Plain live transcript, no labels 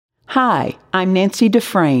Hi, I'm Nancy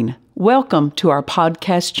Dufresne. Welcome to our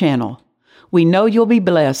podcast channel. We know you'll be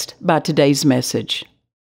blessed by today's message.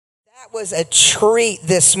 That was a treat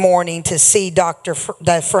this morning to see Dr.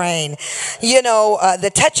 Dufresne. You know, the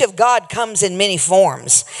touch of God comes in many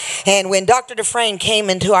forms. And when Dr. Dufresne came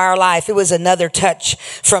into our life, it was another touch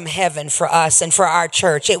from heaven for us and for our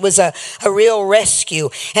church. It was a real rescue.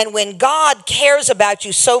 And when God cares about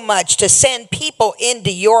you so much to send people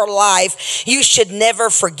into your life, you should never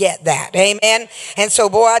forget that. Amen. And so,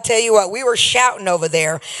 boy, I tell you what, we were shouting over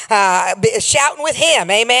there, shouting with him.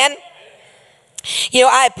 Amen. You know,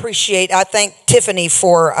 I thank Tiffany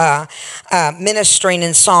for ministering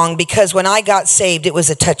in song, because when I got saved, it was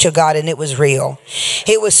a touch of God and it was real.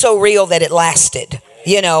 It was so real that it lasted,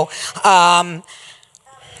 you know. Let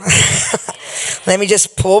me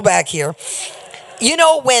just pull back here. You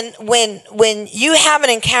know, when you have an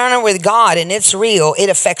encounter with God and it's real, it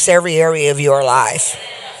affects every area of your life.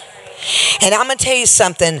 And I'm going to tell you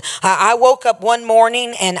something. I woke up one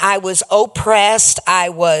morning and I was oppressed. I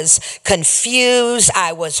was confused.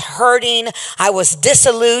 I was hurting. I was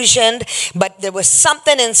disillusioned. But there was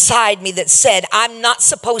something inside me that said, I'm not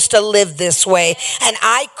supposed to live this way. And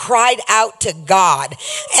I cried out to God.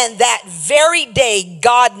 And that very day,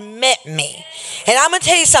 God met me. And I'm going to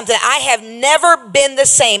tell you something. I have never been the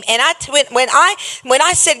same. And when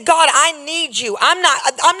I said, God, I need you.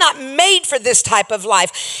 I'm not made for this type of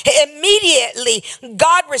life. Immediately,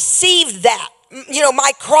 God received that, you know,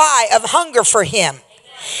 my cry of hunger for him.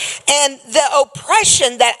 And the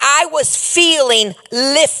oppression that I was feeling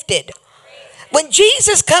lifted. When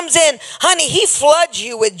Jesus comes in, honey, he floods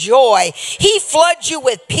you with joy. He floods you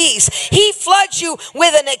with peace. He floods you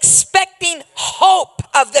with an expecting hope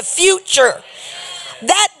of the future.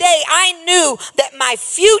 That day, I knew that my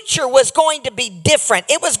future was going to be different.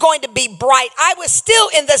 It was going to be bright. I was still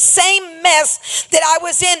in the same mess that I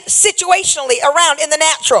was in situationally around in the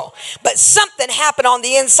natural. But something happened on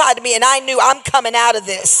the inside of me, and I knew I'm coming out of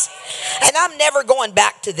this. And I'm never going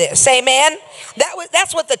back to this. Amen?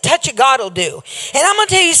 That's what the touch of God will do. And I'm going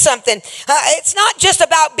to tell you something. It's not just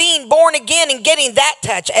about being born again and getting that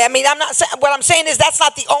touch. I mean, what I'm saying is that's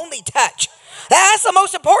not the only touch. That's the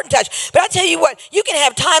most important touch. But I tell you what, you can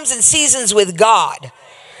have times and seasons with God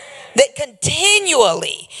that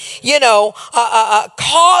continually, you know,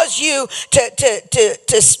 cause you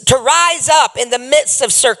to rise up in the midst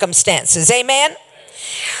of circumstances. Amen.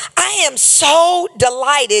 I am so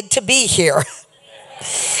delighted to be here.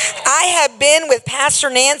 I have been with Pastor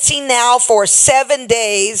Nancy now for 7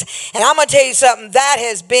 days, and I'm going to tell you something, that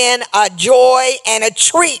has been a joy and a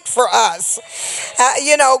treat for us.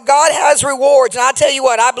 You know, God has rewards, and I'll tell you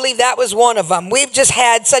what, I believe that was one of them. We've just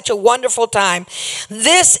had such a wonderful time.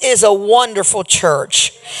 This is a wonderful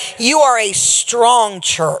church. You are a strong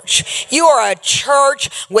church. You are a church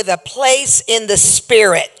with a place in the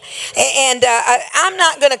Spirit. And I'm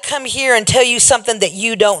not going to come here and tell you something that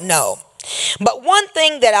you don't know. But one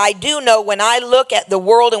thing that I do know when I look at the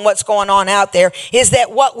world and what's going on out there is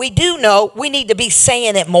that what we do know, we need to be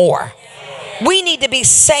saying it more. We need to be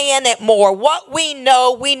saying it more. What we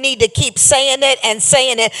know, we need to keep saying it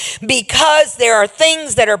because there are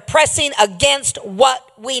things that are pressing against what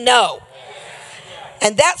we know.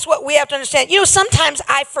 And that's what we have to understand. You know, sometimes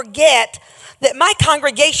I forget that my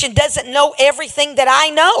congregation doesn't know everything that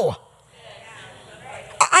I know.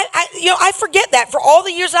 I forget that for all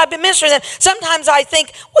the years I've been ministering. Sometimes I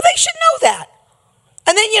think, well, they should know that.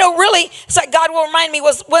 And then, you know, really, it's like God will remind me,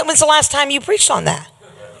 when's the last time you preached on that?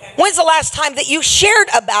 When's the last time that you shared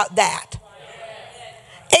about that?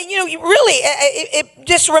 And, you know, really, it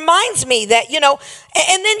just reminds me that, you know,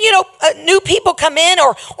 and then, you know, new people come in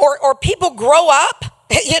or people grow up,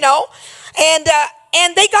 you know, and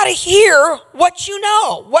they got to hear what you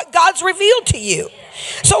know, what God's revealed to you.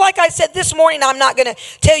 So like I said this morning, I'm not going to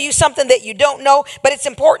tell you something that you don't know, but it's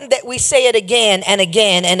important that we say it again and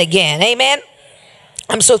again and again. Amen?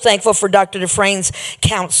 I'm so thankful for Dr. Dufresne's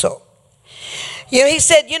counsel. You know, he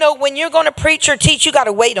said, you know, when you're going to preach or teach, you got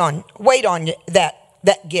to wait on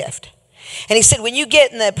that gift. And he said, when you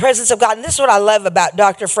get in the presence of God, and this is what I love about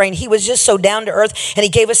Dr. Dufresne, he was just so down to earth, and he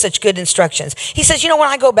gave us such good instructions. He says, you know, when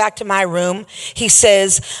I go back to my room, he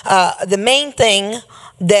says, the main thing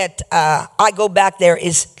that I go back there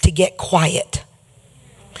is to get quiet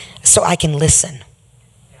so I can listen.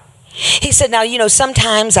 He said, now, you know,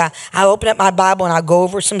 sometimes I open up my Bible and I'll go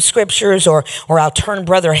over some scriptures or I'll turn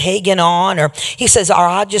Brother Hagin on, or he says, or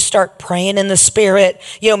I'll just start praying in the Spirit,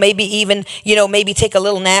 you know, maybe even, you know, maybe take a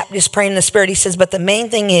little nap, just praying in the Spirit. He says, but the main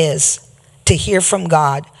thing is to hear from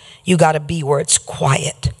God, you got to be where it's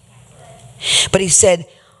quiet. But he said,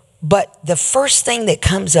 but the first thing that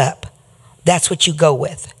comes up, that's what you go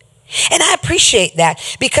with. And I appreciate that,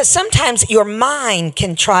 because sometimes your mind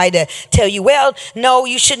can try to tell you, well, no,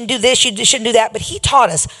 you shouldn't do this, you shouldn't do that. But he taught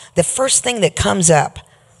us the first thing that comes up,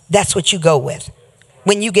 that's what you go with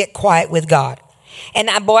when you get quiet with God. And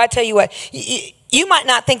I tell you what, you might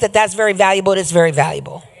not think that that's very valuable, but it's very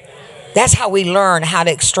valuable. That's how we learn how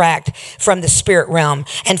to extract from the spirit realm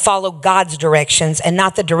and follow God's directions and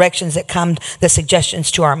not the directions that come, the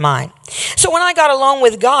suggestions to our mind. So when I got alone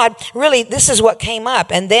with God, really, this is what came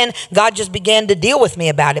up. And then God just began to deal with me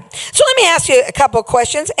about it. So let me ask you a couple of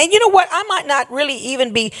questions. And you know what? I might not really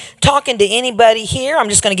even be talking to anybody here. I'm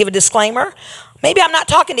just going to give a disclaimer. Maybe I'm not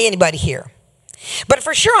talking to anybody here. But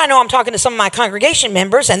for sure, I know I'm talking to some of my congregation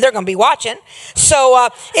members, and they're going to be watching. So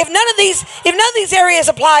if none of these areas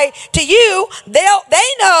apply to you, they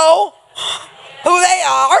know who they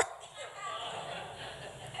are.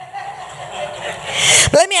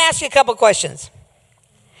 But let me ask you a couple questions.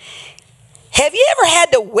 Have you ever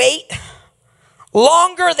had to wait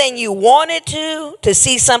longer than you wanted to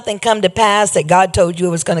see something come to pass that God told you it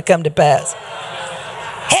was going to come to pass?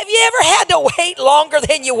 Have you ever had to wait longer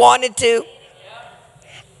than you wanted to?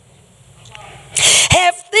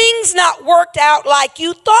 Have things not worked out like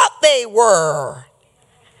you thought they were?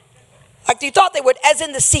 Like you thought they would, as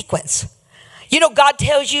in the sequence. You know, God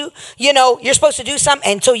tells you, you're supposed to do something,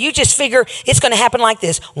 and so you just figure it's going to happen like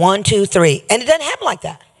this. 1, 2, 3. And it doesn't happen like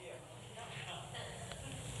that.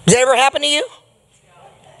 Does that ever happen to you?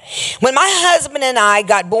 When my husband and I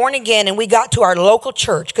got born again and we got to our local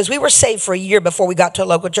church, because we were saved for a year before we got to a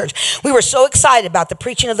local church, we were so excited about the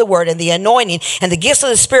preaching of the word and the anointing and the gifts of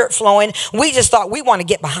the Spirit flowing. We just thought, we want to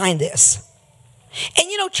get behind this. And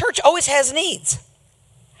church always has needs.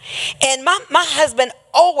 And my husband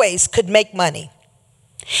always could make money.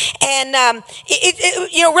 And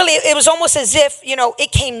it was almost as if,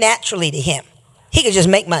 it came naturally to him. He could just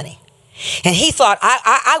make money. And he thought,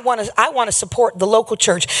 I want to support the local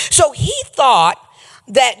church. So he thought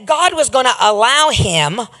that God was going to allow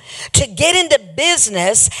him to get into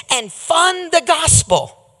business and fund the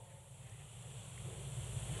gospel.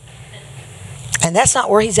 And that's not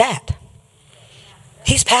where he's at.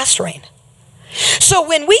 He's pastoring. So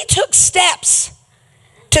when we took steps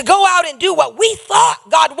to go out and do what we thought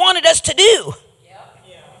God wanted us to do,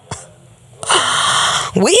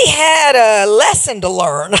 we had a lesson to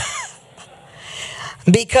learn.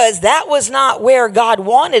 Because that was not where God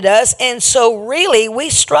wanted us. And so really we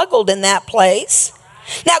struggled in that place.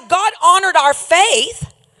 Now God honored our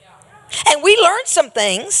faith and we learned some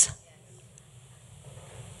things.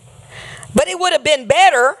 But it would have been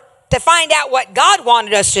better to find out what God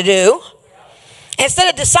wanted us to do instead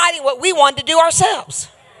of deciding what we wanted to do ourselves.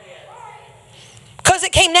 Because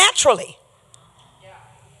it came naturally.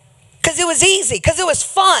 Because it was easy. Because it was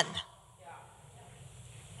fun.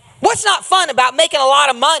 What's not fun about making a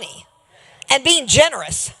lot of money and being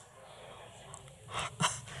generous?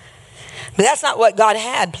 But that's not what God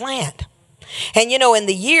had planned. And in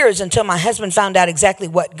the years until my husband found out exactly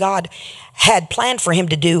what God had planned for him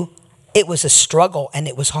to do, it was a struggle and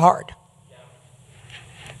it was hard.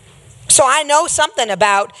 So I know something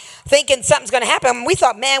about thinking something's going to happen. We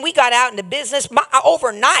thought, man, we got out into business.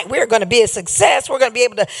 Overnight, we're going to be a success. We're going to be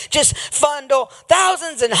able to just funnel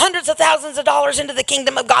thousands and hundreds of thousands of dollars into the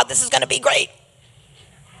kingdom of God. This is going to be great.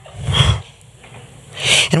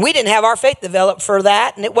 And we didn't have our faith developed for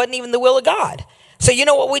that, and it wasn't even the will of God. So you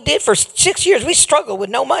know what we did for 6 years? We struggled with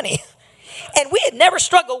no money. And we had never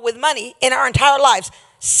struggled with money in our entire lives,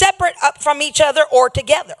 separate up from each other or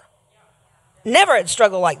together. Never had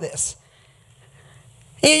struggled like this.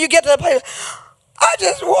 You get to the place, I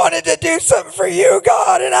just wanted to do something for you,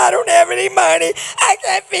 God, and I don't have any money. I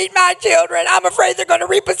can't feed my children. I'm afraid they're going to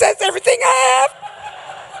repossess everything I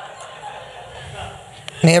have.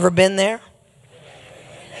 Never been there?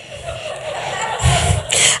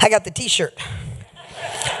 I got the t-shirt.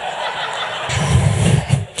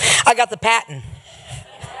 I got the patent.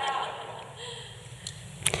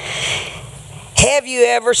 Have you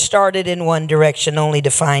ever started in one direction only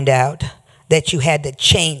to find out that you had to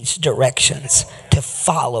change directions to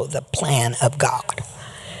follow the plan of God?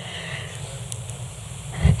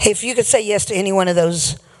 If you could say yes to any one of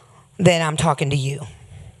those, then I'm talking to you.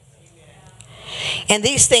 And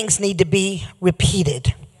these things need to be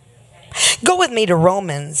repeated. Go with me to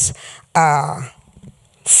Romans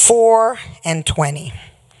 4:20.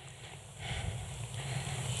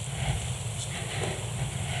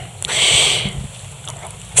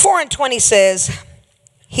 4:20 says,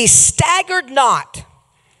 he staggered not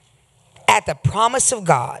at the promise of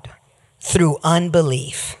God through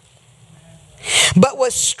unbelief, but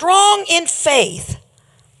was strong in faith,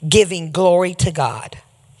 giving glory to God.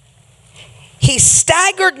 He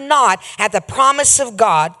staggered not at the promise of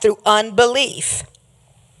God through unbelief.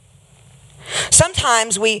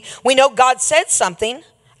 Sometimes we know God said something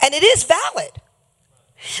and it is valid.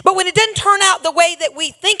 But when it doesn't turn out the way that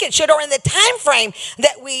we think it should, or in the time frame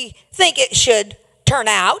that we think it should turn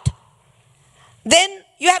out, then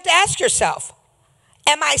you have to ask yourself,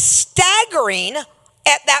 am I staggering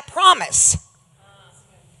at that promise?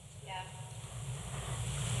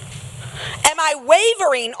 Am I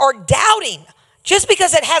wavering or doubting just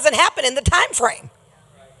because it hasn't happened in the time frame?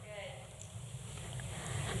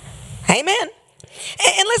 Amen.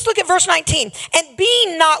 And let's look at verse 19. And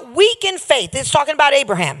being not weak in faith, it's talking about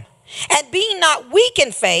Abraham. And being not weak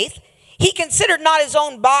in faith, he considered not his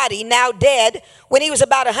own body now dead when he was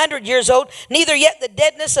about 100 years old, neither yet the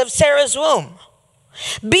deadness of Sarah's womb.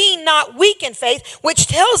 Being not weak in faith, which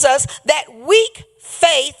tells us that weak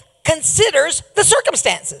faith considers the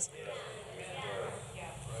circumstances.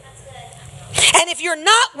 And if you're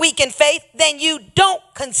not weak in faith, then you don't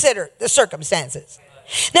consider the circumstances.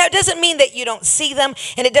 Now, it doesn't mean that you don't see them,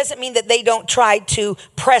 and it doesn't mean that they don't try to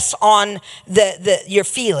press on your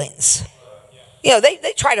feelings. You know,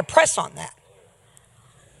 they try to press on that.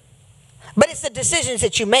 But it's the decisions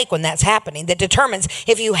that you make when that's happening that determines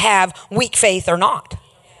if you have weak faith or not.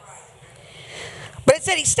 But it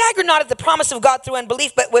said he staggered not at the promise of God through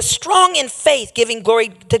unbelief, but was strong in faith, giving glory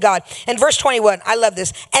to God. And verse 21, I love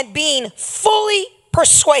this. And being fully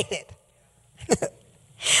persuaded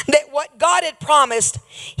that what God had promised,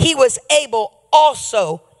 he was able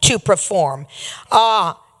also to perform.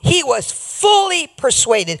 He was fully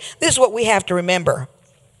persuaded. This is what we have to remember.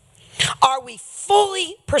 Are we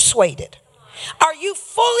fully persuaded? Are you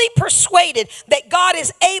fully persuaded that God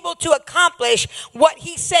is able to accomplish what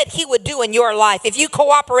he said he would do in your life if you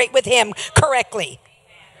cooperate with him correctly?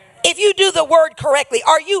 If you do the word correctly,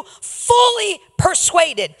 are you fully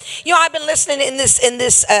persuaded? You know, I've been listening in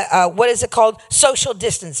this, what is it called? Social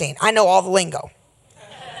distancing. I know all the lingo.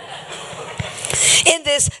 In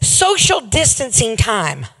this social distancing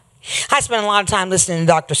time, I spent a lot of time listening to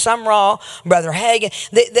Dr. Sumrall, Brother Hagin,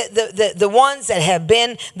 the ones that have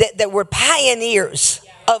been, that were pioneers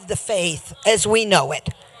of the faith as we know it.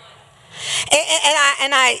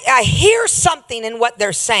 And I hear something in what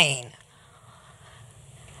they're saying.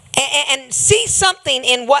 And see something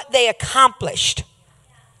in what they accomplished.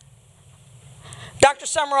 Dr.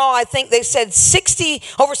 Sumrall, I think they said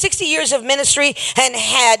over 60 years of ministry and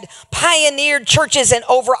had pioneered churches in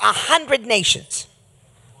over 100 nations.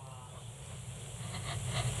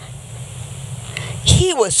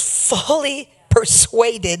 He was fully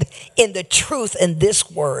persuaded in the truth in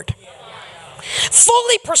this word.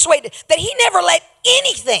 Fully persuaded that he never let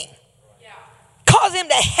anything cause him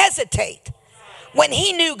to hesitate when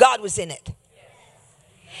he knew God was in it.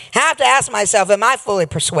 I have to ask myself, am I fully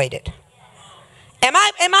persuaded? Am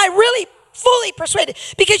I really fully persuaded?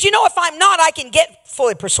 Because you know, if I'm not, I can get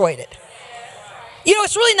fully persuaded. You know,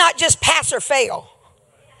 it's really not just pass or fail.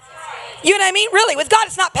 You know what I mean? Really, with God,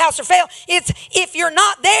 it's not pass or fail. It's if you're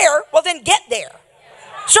not there, well, then get there.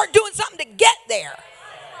 Start doing something to get there.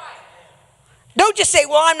 Don't just say,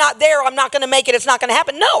 well, I'm not there, I'm not going to make it, it's not going to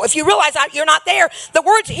happen. No, if you realize you're not there, the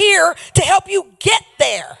word's here to help you get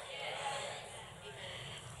there.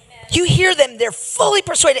 You hear them, they're fully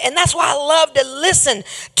persuaded. And that's why I love to listen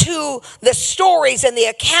to the stories and the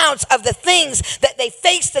accounts of the things that they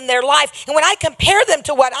faced in their life. And when I compare them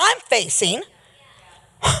to what I'm facing,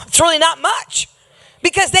 it's really not much,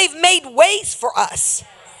 because they've made ways for us.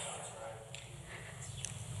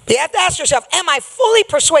 You have to ask yourself, am I fully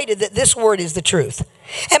persuaded that this word is the truth?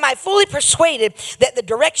 Am I fully persuaded that the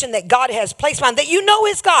direction that God has placed on, that you know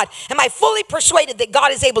is God? Am I fully persuaded that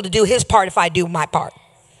God is able to do his part if I do my part?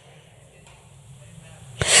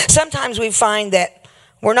 Sometimes we find that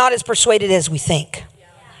we're not as persuaded as we think.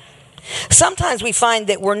 Sometimes we find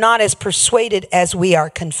that we're not as persuaded as we are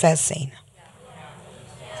confessing.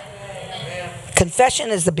 Confession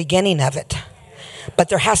is the beginning of it. But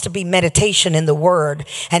there has to be meditation in the word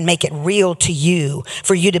and make it real to you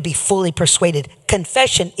for you to be fully persuaded.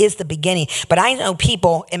 Confession is the beginning. But I know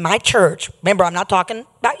people in my church, remember, I'm not talking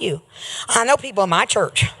about you. I know people in my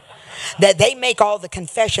church that they make all the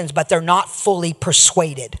confessions, but they're not fully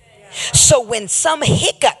persuaded. So when some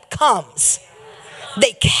hiccup comes,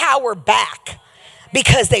 they cower back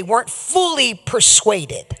because they weren't fully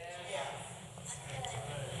persuaded.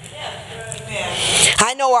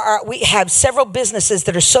 I know we have several businesses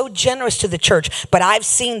that are so generous to the church, but I've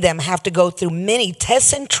seen them have to go through many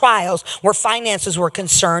tests and trials where finances were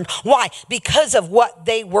concerned. Why? Because of what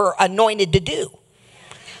they were anointed to do.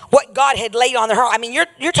 What God had laid on their heart. I mean,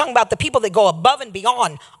 you're talking about the people that go above and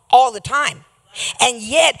beyond all the time. And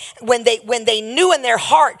yet, when they knew in their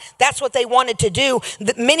heart that's what they wanted to do,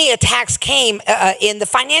 many attacks came in the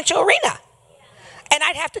financial arena. And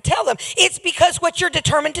I'd have to tell them, it's because what you're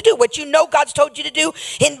determined to do, what you know God's told you to do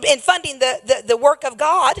in funding the work of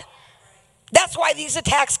God, that's why these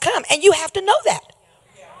attacks come. And you have to know that.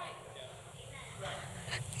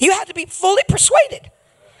 You have to be fully persuaded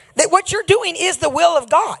that what you're doing is the will of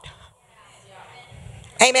God.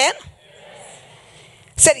 Amen?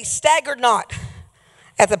 Said he staggered not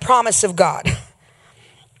at the promise of God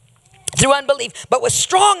through unbelief, but was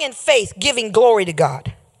strong in faith, giving glory to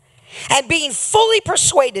God, and being fully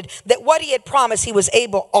persuaded that what he had promised he was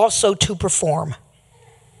able also to perform.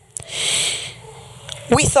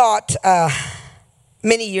 We thought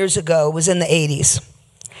many years ago, it was in the 80s,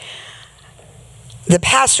 the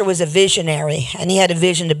pastor was a visionary, and he had a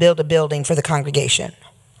vision to build a building for the congregation.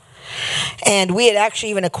 And we had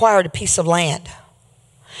actually even acquired a piece of land.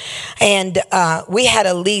 And we had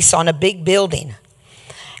a lease on a big building.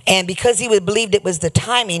 And because he believed it was the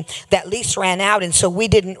timing, that lease ran out. And so we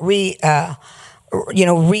didn't re-up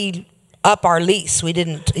our lease. We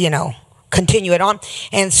didn't, continue it on.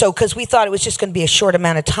 And so, because we thought it was just going to be a short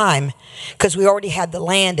amount of time, because we already had the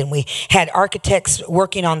land and we had architects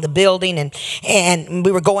working on the building, and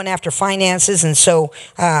we were going after finances. And so,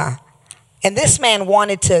 and this man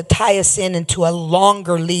wanted to tie us into a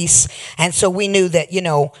longer lease. And so we knew that,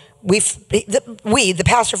 the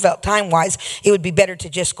pastor felt time-wise, it would be better to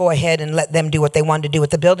just go ahead and let them do what they wanted to do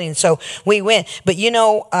with the building. And so we went. But, we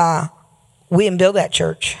didn't build that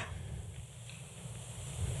church.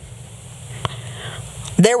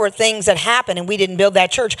 There were things that happened and we didn't build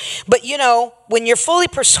that church. But, when you're fully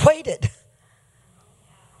persuaded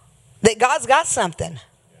that God's got something,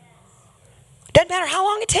 doesn't matter how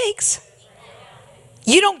long it takes.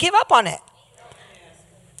 You don't give up on it.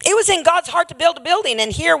 It was in God's heart to build a building,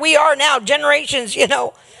 and here we are now, generations,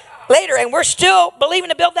 later, and we're still believing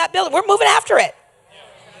to build that building. We're moving after it.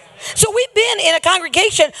 So we've been in a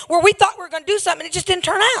congregation where we thought we were going to do something, and it just didn't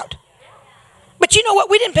turn out. But you know what?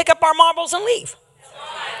 We didn't pick up our marbles and leave.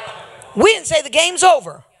 We didn't say the game's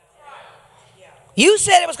over. You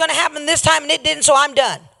said it was going to happen this time, and it didn't, so I'm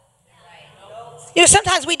done.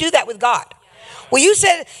 Sometimes we do that with God. Well, you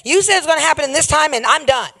said it's going to happen in this time, and I'm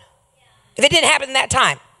done. If it didn't happen in that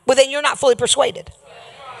time, well, then you're not fully persuaded.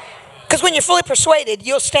 Because when you're fully persuaded,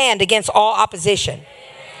 you'll stand against all opposition.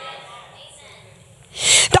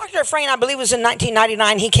 Dr. Efrain, I believe it was in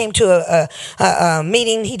 1999, he came to a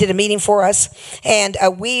meeting. He did a meeting for us. And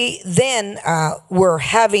we then were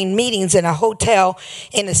having meetings in a hotel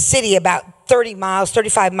in a city about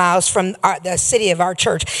 35 miles from the city of our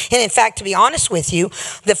church. And in fact, to be honest with you,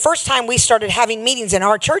 the first time we started having meetings in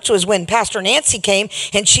our church was when Pastor Nancy came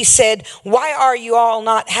and she said, "Why are you all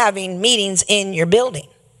not having meetings in your building?"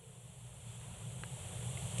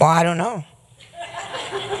 Well, I don't know.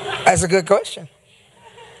 That's a good question.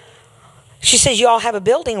 She says, "You all have a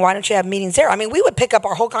building. Why don't you have meetings there?" I mean, we would pick up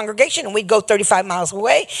our whole congregation and we'd go 35 miles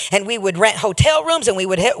away and we would rent hotel rooms and we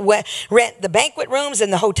would rent the banquet rooms in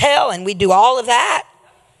the hotel and we'd do all of that.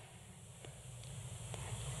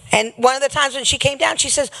 And one of the times when she came down, she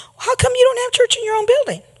says, "How come you don't have church in your own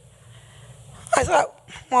building?" I thought,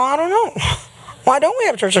 well, I don't know. Why don't we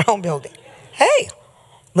have church in our own building? Hey,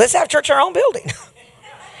 let's have church in our own building.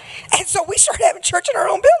 And so we started having church in our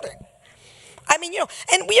own building. I mean,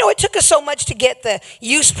 it took us so much to get the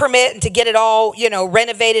use permit and to get it all,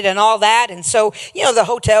 renovated and all that. And so, the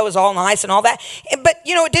hotel was all nice and all that. But,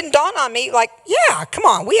 it didn't dawn on me like, yeah, come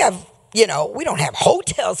on. We have, we don't have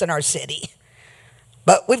hotels in our city,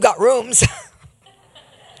 but we've got rooms.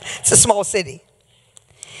 It's a small city.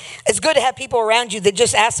 It's good to have people around you that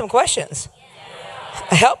just ask some questions.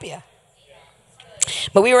 Help you.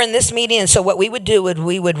 But we were in this meeting, and so what we would do is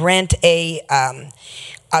we would rent a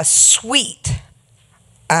suite.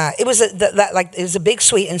 It was a big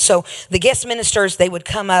suite, and so the guest ministers, they would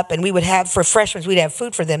come up, and we would have, for freshmen, we'd have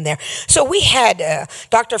food for them there. So we had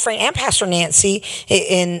Dr. Efrain and Pastor Nancy,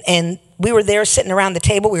 and we were there sitting around the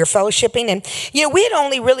table. We were fellowshipping, and we had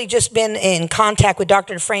only really just been in contact with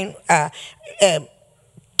Dr. Efrain,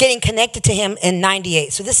 getting connected to him in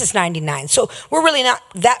 98. So this is 99. So we're really not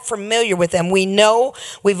that familiar with them. We knew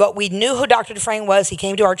who Dr. Efrain was. He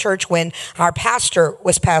came to our church when our pastor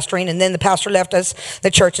was pastoring, and then the pastor left us the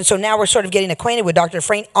church. And so now we're sort of getting acquainted with Dr.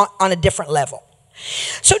 Efrain on a different level.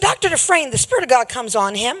 So Dr. Efrain, the Spirit of God comes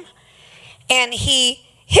on him, and he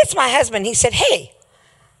hits my husband. He said, "Hey,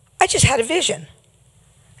 I just had a vision."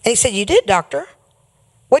 And he said, "You did, doctor?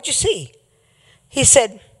 What'd you see?" He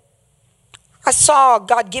said, "I saw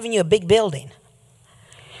God giving you a big building.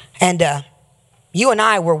 And you and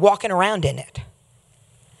I were walking around in it.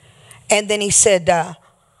 And then he said,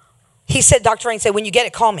 Dr. Frayne said, when you get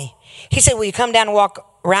it, call me. He said, will you come down and walk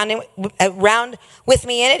around with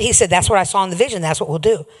me in it? He said, that's what I saw in the vision. That's what we'll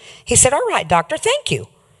do. He said, all right, doctor, thank you.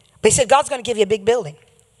 But he said, God's going to give you a big building.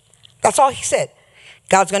 That's all he said.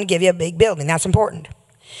 God's going to give you a big building. That's important.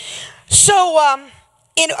 So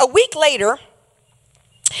in a week later,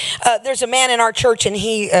 there's a man in our church, and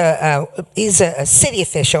he's a city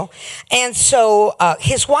official. And so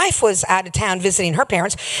his wife was out of town visiting her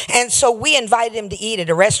parents. And so we invited him to eat at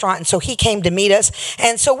a restaurant. And so he came to meet us.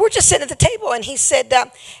 And so we're just sitting at the table, and he said,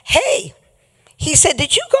 hey, he said,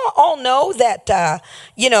 did you all know that,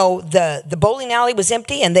 the bowling alley was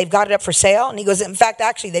empty and they've got it up for sale? And he goes, in fact,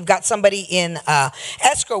 actually, they've got somebody in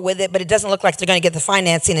escrow with it, but it doesn't look like they're going to get the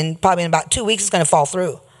financing, and probably in about 2 weeks it's going to fall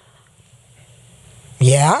through.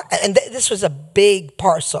 Yeah, and this was a big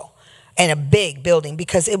parcel and a big building,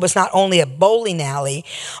 because it was not only a bowling alley,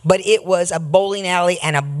 but it was a bowling alley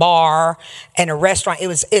and a bar and a restaurant.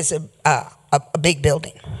 It's a big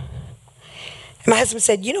building. And my husband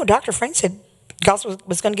said, Dr. Frayne said God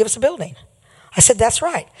was going to give us a building. I said, that's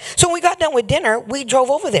right. So when we got done with dinner, we drove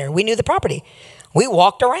over there. We knew the property. We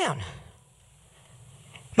walked around.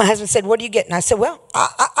 My husband said, what do you get? And I said, well,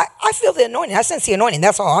 I feel the anointing. I sense the anointing.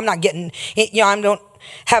 That's all. I'm not getting, I don't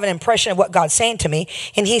have an impression of what God's saying to me.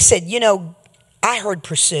 And he said, I heard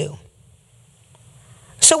pursue.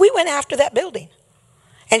 So we went after that building.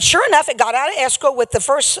 And sure enough, it got out of escrow with the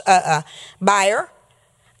first buyer.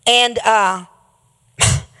 And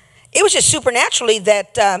it was just supernaturally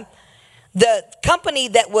that the company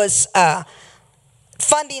that was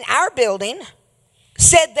funding our building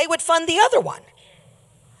said they would fund the other one.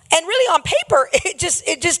 And really on paper, it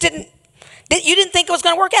just didn't, you didn't think it was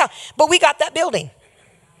going to work out. But we got that building.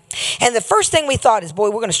 And the first thing we thought is, boy,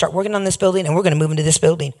 we're going to start working on this building, and we're going to move into this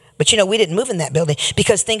building. But we didn't move in that building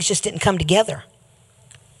because things just didn't come together.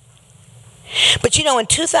 But in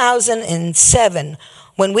 2007,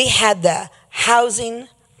 when we had the housing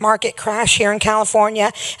market crash here in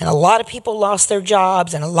California, and a lot of people lost their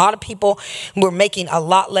jobs, and a lot of people were making a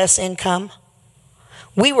lot less income,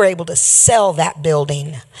 we were able to sell that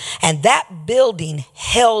building, and that building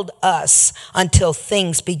held us until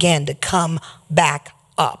things began to come back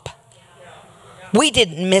up. We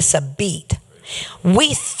didn't miss a beat.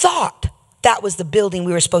 We thought that was the building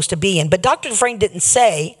we were supposed to be in, but Dr. Frayne didn't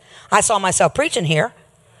say, I saw myself preaching here.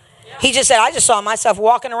 He just said, I just saw myself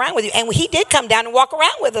walking around with you, and he did come down and walk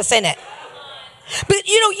around with us in it. But,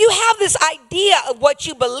 you have this idea of what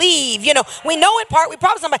you believe. We know in part, we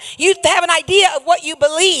promise somebody, you have an idea of what you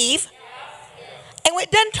believe. And when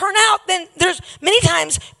it doesn't turn out, then there's many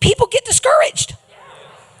times people get discouraged.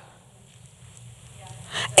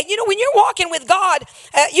 And, when you're walking with God,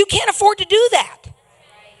 you can't afford to do that.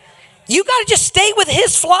 You got to just stay with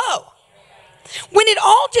his flow. When it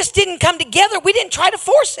all just didn't come together, we didn't try to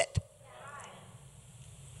force it.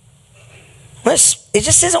 Well, it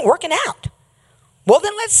just isn't working out. Well,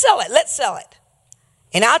 then let's sell it. Let's sell it.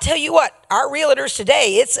 And I'll tell you what, our realtors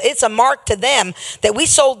today, it's a mark to them that we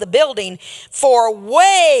sold the building for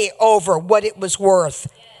way over what it was worth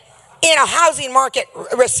in a housing market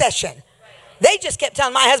recession. They just kept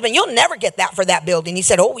telling my husband, you'll never get that for that building. He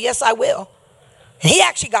said, oh, yes, I will. And he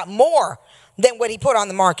actually got more than what he put on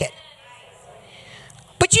the market.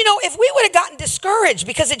 But if we would have gotten discouraged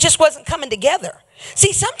because it just wasn't coming together.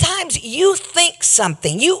 See, sometimes you think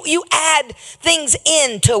something, you add things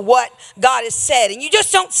into what God has said, and you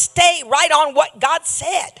just don't stay right on what God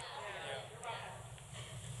said.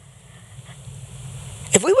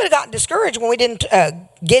 If we would have gotten discouraged when we didn't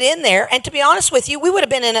get in there, and to be honest with you, we would have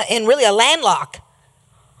been in really a landlock.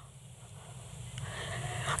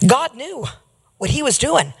 God knew what he was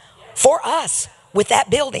doing for us with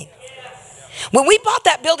that building. When we bought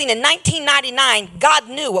that building in 1999, God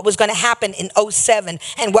knew what was going to happen in 2007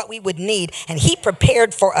 and what we would need, and he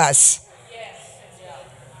prepared for us.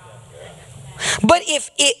 But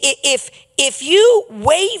if you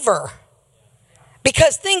waver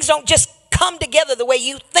because things don't just come together the way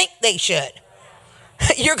you think they should,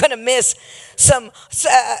 you're going to miss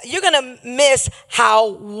you're going to miss how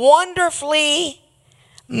wonderfully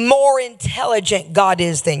more intelligent God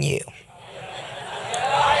is than you.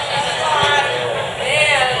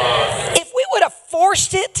 If we would have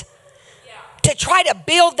forced it to try to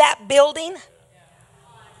build that building,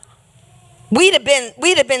 we'd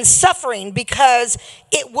have been suffering because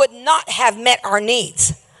it would not have met our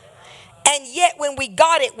needs. And yet when we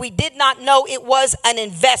got it, we did not know it was an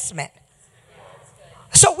investment.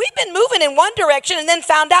 So we've been moving in one direction and then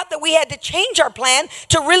found out that we had to change our plan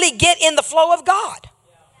to really get in the flow of God.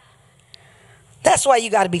 That's why you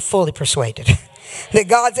got to be fully persuaded that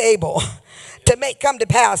God's able to make come to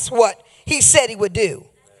pass what he said he would do.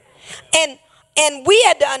 And we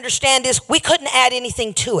had to understand this. We couldn't add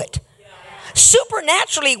anything to it.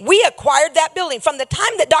 Supernaturally, we acquired that building. From the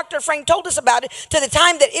time that Dr. Frank told us about it to the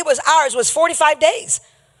time that it was ours was 45 days.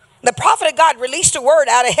 The prophet of God released a word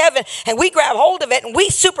out of heaven, and we grabbed hold of it, and we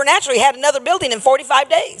supernaturally had another building in 45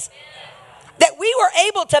 days that we were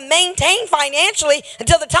able to maintain financially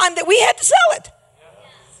until the time that we had to sell it.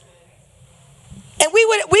 And we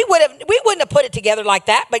wouldn't have put it together like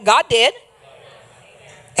that, but God did.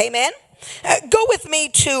 Amen. Go with me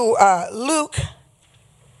to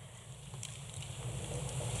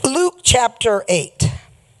Luke chapter 8.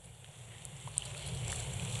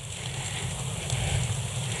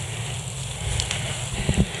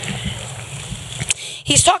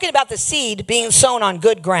 He's talking about the seed being sown on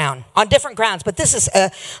good ground, on different grounds. But this is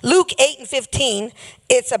Luke 8 and 15.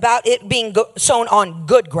 It's about it being sown on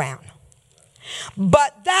good ground.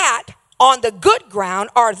 But that on the good ground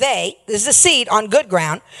are they, this is the seed on good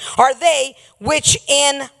ground, are they which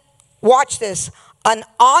in, watch this, an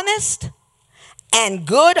honest and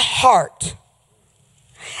good heart,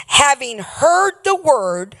 having heard the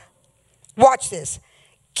word, watch this,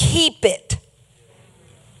 keep it,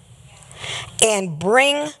 and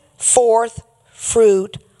bring forth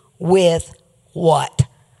fruit with what?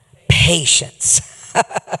 Patience.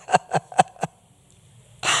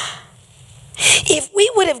 If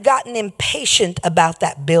we would have gotten impatient about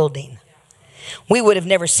that building, we would have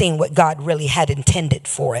never seen what God really had intended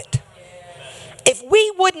for it. If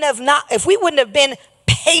we wouldn't have been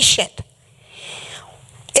patient,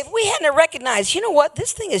 if we hadn't recognized, you know what,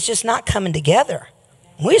 this thing is just not coming together.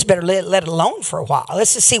 We just better let it alone for a while.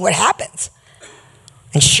 Let's just see what happens.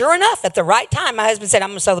 And sure enough, at the right time, my husband said, I'm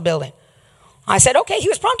going to sell the building. I said, okay. He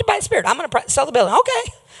was prompted by the Spirit. I'm going to sell the building.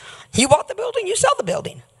 Okay. You bought the building, you sell the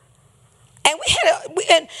building. And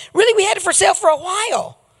we had it for sale for a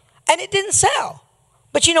while. And it didn't sell.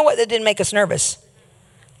 But you know what? That didn't make us nervous.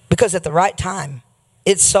 Because at the right time,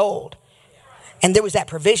 it sold. And there was that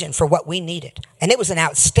provision for what we needed. And it was an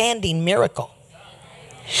outstanding miracle.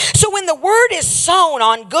 So when the word is sown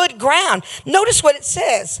on good ground, notice what it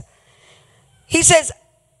says. He says,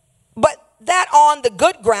 but that on the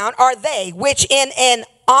good ground are they which in an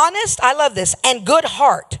honest, I love this, and good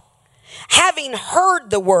heart, having heard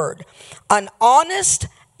the word, an honest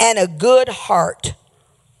and a good heart.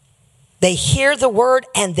 They hear the word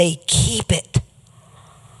and they keep it.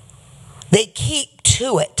 They keep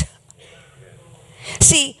to it.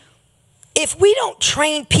 See, if we don't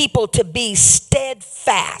train people to be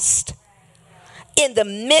steadfast in the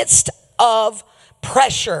midst of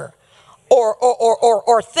pressure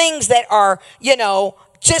or things that are,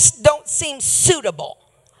 just don't seem suitable,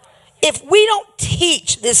 if we don't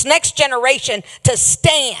teach this next generation to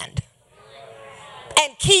stand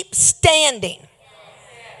and keep standing,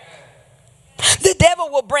 the devil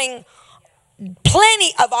will bring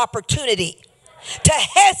plenty of opportunity to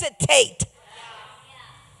hesitate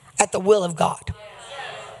at the will of God.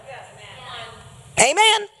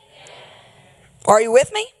 Amen. Are you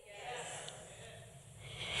with me?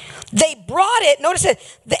 They brought it, notice it,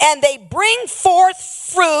 and they bring forth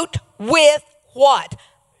fruit with what?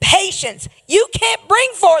 Patience. You can't bring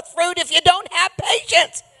forth fruit if you don't have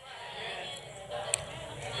patience.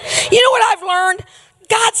 You know what I've learned?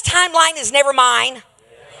 God's timeline is never mine.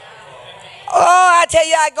 Oh, I tell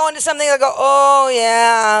you, I go into something, I go, oh,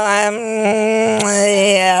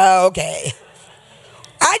 yeah, okay.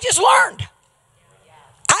 I just learned.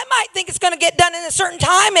 I might think it's going to get done in a certain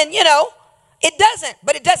time, and, it doesn't.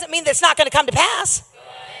 But it doesn't mean that it's not going to come to pass.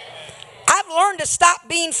 I've learned to stop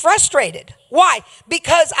being frustrated. Why?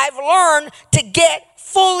 Because I've learned to get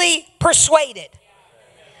fully persuaded.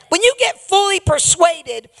 When you get fully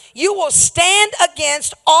persuaded, you will stand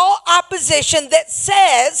against all opposition that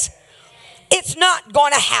says it's not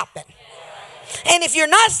going to happen. And if you're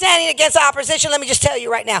not standing against opposition, let me just tell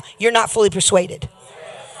you right now, you're not fully persuaded.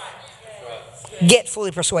 Get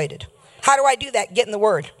fully persuaded. How do I do that? Get in the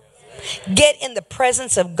Word. Get in the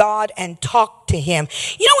presence of God and talk to Him.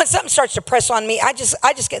 You know, when something starts to press on me, I just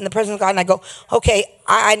get in the presence of God and I go, okay,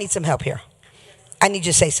 I need some help here. I need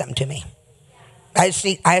you to say something to me. I just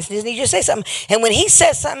need you to say something. And when He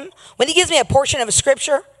says something, when He gives me a portion of a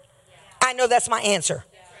scripture, I know that's my answer.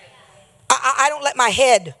 I don't let my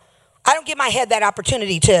head, I don't give my head that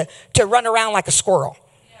opportunity to run around like a squirrel.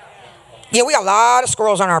 Yeah, we got a lot of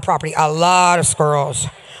squirrels on our property. A lot of squirrels.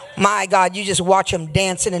 My God, you just watch them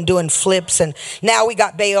dancing and doing flips. And now we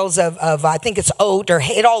got bales of I think it's oat or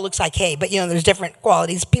hay. It all looks like hay, but there's different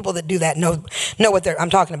qualities. People that do that know what I'm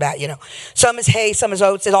talking about. Some is hay, some is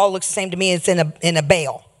oats. It all looks the same to me. It's in a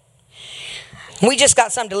bale. We just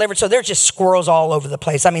got some delivered, so there's just squirrels all over the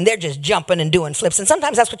place. I mean, they're just jumping and doing flips. And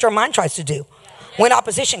sometimes that's what your mind tries to do when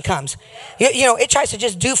opposition comes. You know, it tries to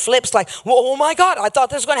just do flips like, well, oh my God, I thought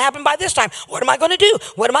this was going to happen by this time. What am I going to do?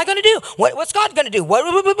 What am I going to do? What's God going to do?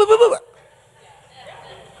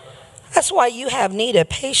 That's why you have need of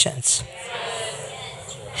patience.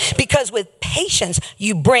 Because with patience,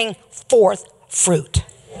 you bring forth fruit.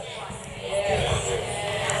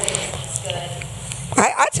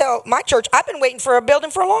 I tell my church, I've been waiting for a building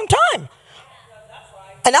for a long time.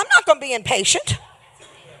 And I'm not going to be impatient.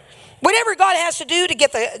 Whatever God has to do to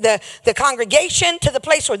get the congregation to the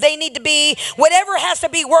place where they need to be, whatever has to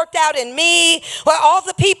be worked out in me, all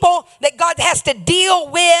the people that God has to deal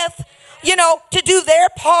with, you know, to do their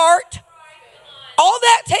part, all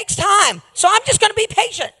that takes time. So I'm just going to be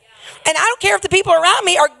patient. And I don't care if the people around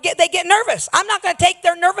me they get nervous. I'm not going to take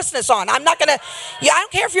their nervousness on. I'm not going to, I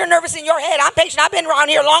don't care if you're nervous in your head. I'm patient. I've been around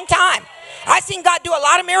here a long time. I've seen God do a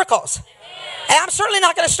lot of miracles. And I'm certainly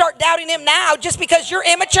not going to start doubting him now just because you're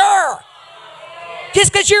immature.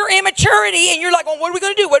 Just because you're immaturity and you're like, well, what are we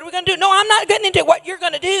going to do? What are we going to do? No, I'm not getting into what you're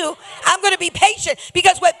going to do. I'm going to be patient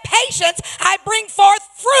because with patience, I bring forth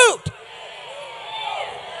fruit.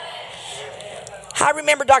 I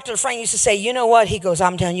remember Dr. Lefrain used to say, you know what? He goes,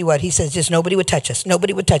 I'm telling you what. He says, just nobody would touch us.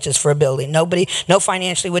 Nobody would touch us for a building. Nobody, no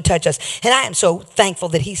financially would touch us. And I am so thankful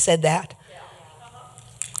that he said that.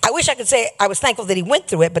 I wish I could say I was thankful that he went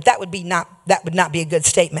through it, but that would not be a good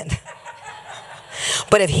statement.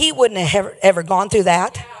 But if he wouldn't have ever gone through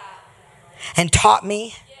that and taught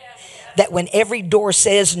me that when every door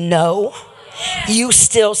says no, you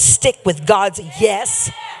still stick with God's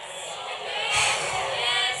yes.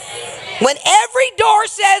 When every door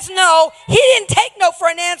says no, he didn't take no for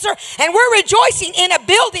an answer. And we're rejoicing in a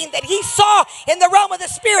building that he saw in the realm of the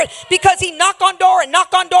spirit because he knocked on door and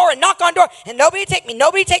knocked on door and knocked on door. And nobody take me,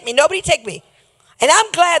 nobody take me, nobody take me. And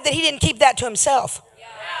I'm glad that he didn't keep that to himself.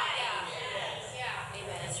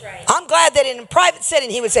 I'm glad that in a private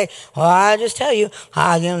setting he would say, well, I just tell you,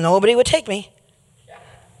 nobody would take me.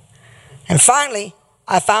 And finally,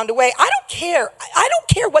 I found a way. I don't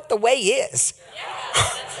care what the way is.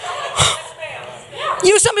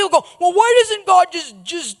 You know, some people go, well, why doesn't God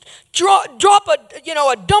just drop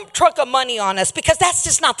a dump truck of money on us? Because that's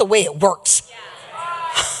just not the way it works.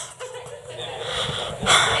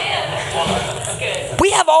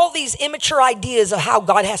 We have all these immature ideas of how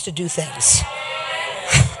God has to do things.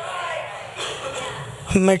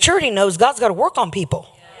 Maturity knows God's got to work on people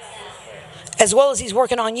as well as he's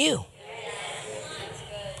working on you.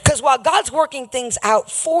 Because while God's working things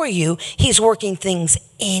out for you, he's working things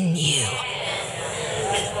in you.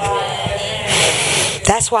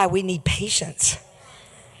 That's why we need patience.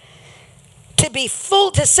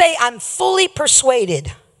 To say I'm fully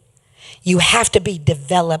persuaded, you have to be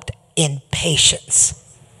developed in patience.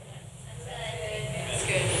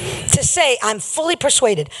 To say I'm fully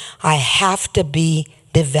persuaded, I have to be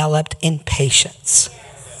developed in patience.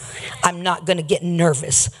 I'm not going to get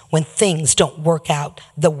nervous when things don't work out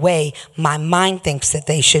the way my mind thinks that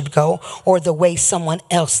they should go or the way someone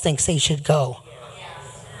else thinks they should go.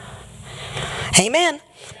 Amen.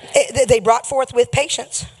 They brought forth with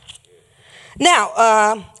patience. Now,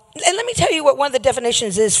 and let me tell you what one of the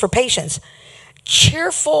definitions is for patience.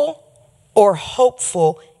 Cheerful or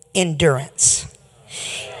hopeful endurance.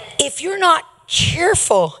 If you're not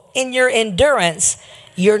cheerful in your endurance,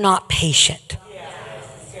 you're not patient.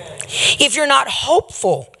 If you're not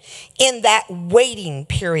hopeful in that waiting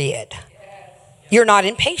period, you're not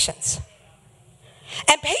in patience.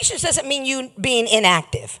 And patience doesn't mean you being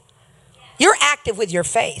inactive. You're active with your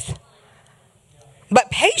faith. But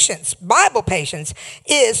patience, Bible patience,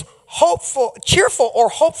 is hopeful, cheerful or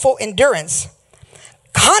hopeful endurance,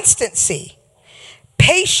 constancy,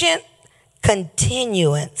 patient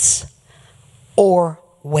continuance, or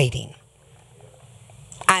waiting.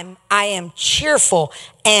 I am cheerful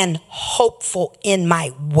and hopeful in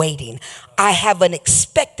my waiting. I have an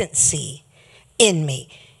expectancy in me,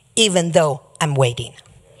 even though I'm waiting.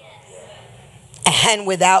 And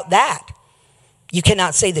without that, you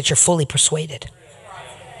cannot say that you're fully persuaded.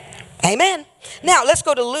 Amen. Now, let's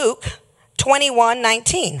go to Luke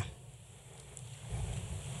 21:19.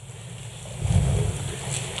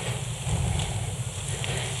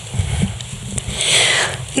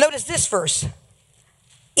 Notice this verse.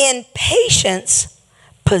 In patience,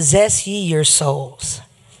 possess ye your souls.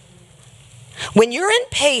 When you're in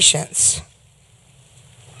patience,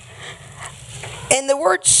 and the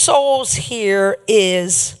word souls here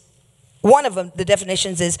is, one of them, the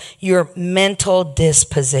definitions is your mental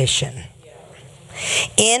disposition.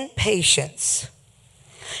 In patience,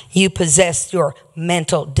 You possess your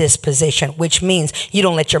mental disposition, which means you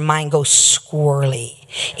don't let your mind go squirrely.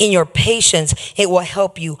 In your patience, it will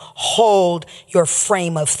help you hold your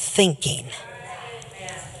frame of thinking.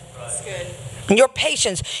 In your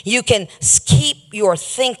patience, you can keep your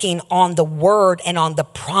thinking on the word and on the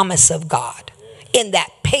promise of God. In that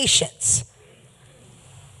patience.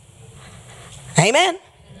 Amen.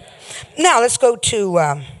 Now let's go to,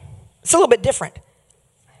 it's a little bit different.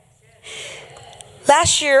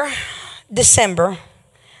 Last year, December,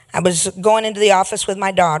 I was going into the office with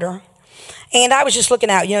my daughter, and I was just looking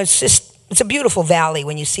out. You know, it's a beautiful valley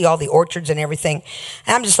when you see all the orchards and everything.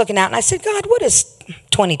 And I'm just looking out, and I said, God, what does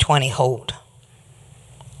 2020 hold?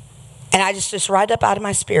 And I just right up out of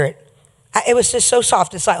my spirit. It was just so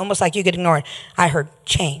soft. It's like almost like you could ignore it. I heard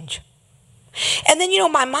change. And then,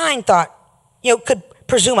 my mind thought, could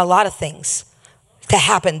presume a lot of things to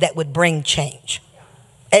happen that would bring change.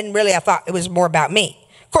 And really, I thought it was more about me.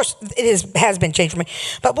 Of course, it has been changed for me.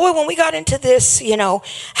 But boy, when we got into this,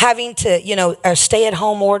 having to, a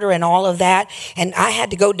stay-at-home order and all of that, and I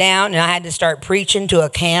had to go down and I had to start preaching to a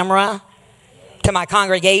camera to my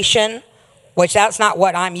congregation, which that's not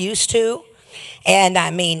what I'm used to. And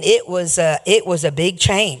I mean, it was a big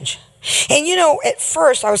change. And at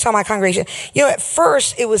first, I was telling my congregation, at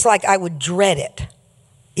first it was like I would dread it,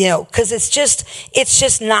 because it's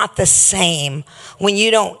just not the same when you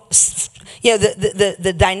don't,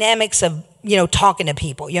 the dynamics of, talking to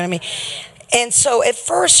people, you know what I mean? And so at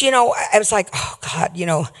first, I was like, oh God,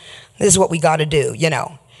 this is what we got to do,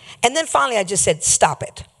 And then finally I just said, stop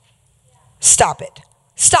it. Stop it.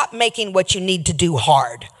 Stop making what you need to do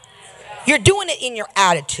hard. You're doing it in your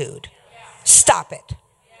attitude. Stop it.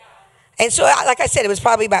 And so, like I said, it was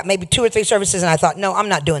probably about maybe 2 or 3 services, and I thought, no, I'm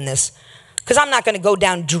not doing this. Because I'm not going to go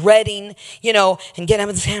down dreading, and get up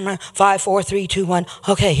with the camera, 5, 4, 3, 2, 1.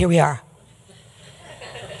 Okay, here we are.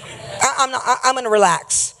 I'm going to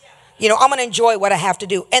relax. I'm going to enjoy what I have to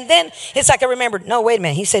do. And then it's like I remembered, no, wait a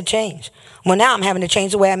minute, he said change. Well, now I'm having to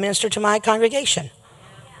change the way I minister to my congregation.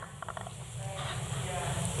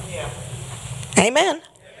 Amen.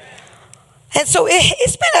 And so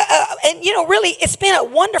it's been really, it's been a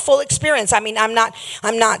wonderful experience. I mean, I'm not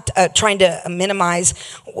trying to minimize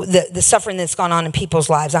the suffering that's gone on in people's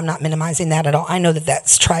lives. I'm not minimizing that at all. I know that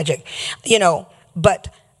that's tragic,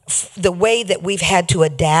 but the way that we've had to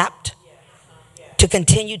adapt to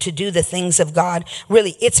continue to do the things of God,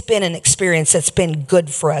 really, it's been an experience that's been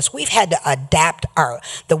good for us. We've had to adapt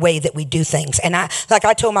the way that we do things. And I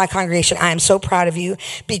told my congregation, I am so proud of you,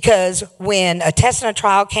 because when a test and a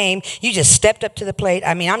trial came, you just stepped up to the plate.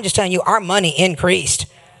 I mean, I'm just telling you, our money increased.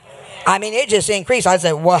 I mean, it just increased. I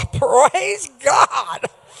said, well, praise God.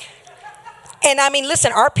 And I mean,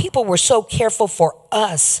 listen, our people were so careful for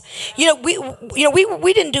us.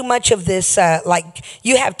 We didn't do much of this. Like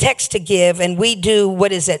you have text to give, and we do,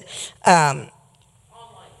 what is it?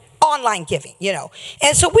 Online giving,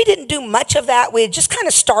 And so we didn't do much of that. We just kind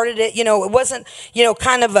of started it. It wasn't,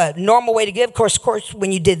 kind of a normal way to give. Of course,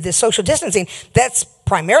 when you did the social distancing, that's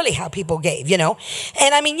primarily how people gave,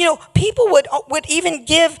 And I mean, people would even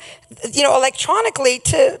give, electronically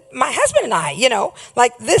to my husband and I,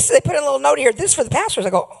 like this. They put a little note here, this for the pastors. I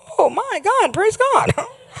go, oh my God, praise God.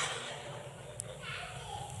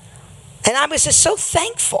 And I was just so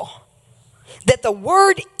thankful that the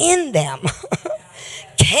word in them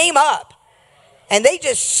came up, and they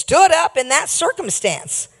just stood up in that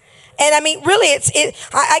circumstance. And I mean, really,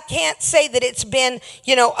 I can't say that it's been,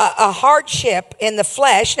 a hardship in the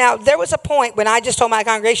flesh. Now, there was a point when I just told my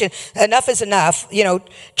congregation, enough is enough.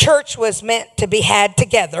 Church was meant to be had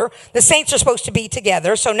together. The saints are supposed to be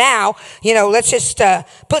together. So now, let's just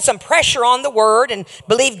put some pressure on the word and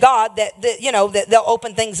believe God that they'll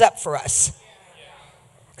open things up for us.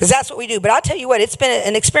 Because that's what we do. But I'll tell you what, it's been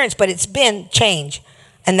an experience, but it's been change.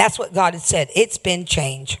 And that's what God had said. It's been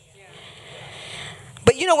change.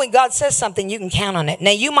 But when God says something, you can count on it.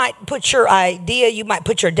 Now, you might put your idea, you might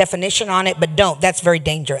put your definition on it, but don't. That's very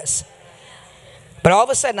dangerous. But all of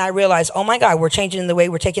a sudden, I realized, oh my God, we're changing in the way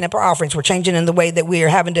we're taking up our offerings. We're changing in the way that we are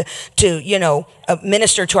having to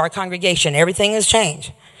minister to our congregation. Everything has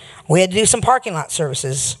changed. We had to do some parking lot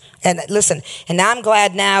services. And listen, and I'm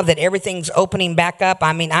glad now that everything's opening back up.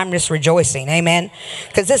 I mean, I'm just rejoicing, amen?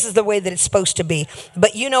 Because this is the way that it's supposed to be.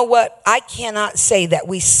 But you know what? I cannot say that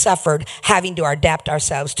we suffered having to adapt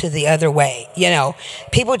ourselves to the other way.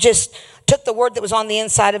 People just took the word that was on the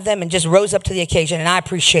inside of them and just rose up to the occasion, and I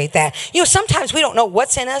appreciate that. Sometimes we don't know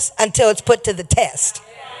what's in us until it's put to the test.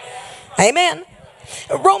 Amen?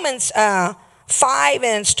 Romans 5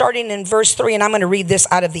 and starting in verse 3, and I'm going to read this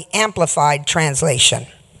out of the Amplified Translation.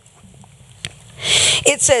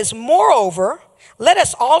 It says, moreover, let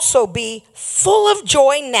us also be full of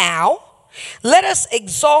joy now. Let us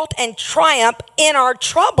exalt and triumph in our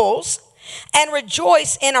troubles and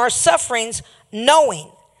rejoice in our sufferings,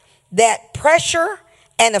 knowing that pressure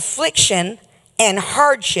and affliction and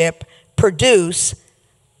hardship produce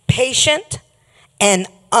patient and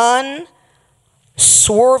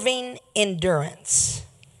unswerving endurance.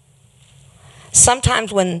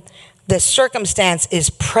 Sometimes when the circumstance is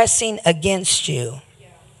pressing against you,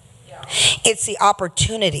 it's the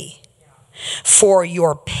opportunity for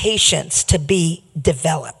your patience to be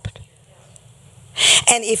developed.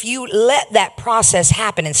 And if you let that process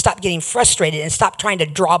happen and stop getting frustrated and stop trying to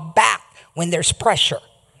draw back when there's pressure,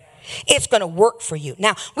 it's going to work for you.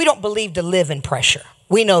 Now, we don't believe to live in pressure.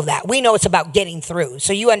 We know that. We know it's about getting through.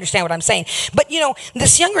 So you understand what I'm saying. But,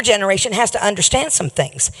 this younger generation has to understand some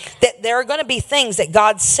things. That there are going to be things that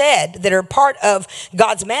God said that are part of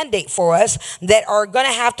God's mandate for us that are going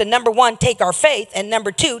to have to, number one, take our faith, and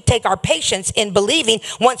number two, take our patience in believing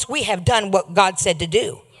once we have done what God said to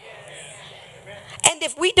do. And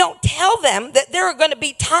if we don't tell them that there are going to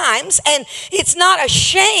be times, and it's not a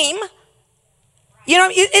shame,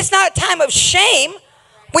 it's not a time of shame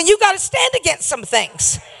when you got to stand against some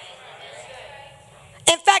things.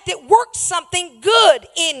 In fact, it works something good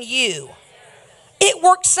in you. It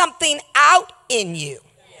works something out in you.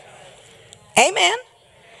 Amen.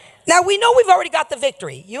 Now, we know we've already got the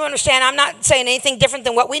victory. You understand? I'm not saying anything different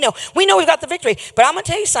than what we know. We know we've got the victory. But I'm going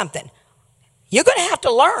to tell you something. You're going to have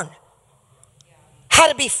to learn how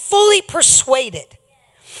to be fully persuaded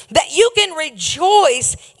that you can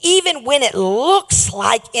rejoice even when it looks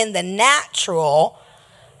like in the natural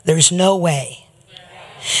there's no way.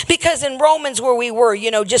 Because in Romans where we were,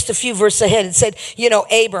 just a few verses ahead, it said,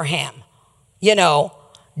 Abraham,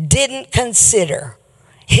 didn't consider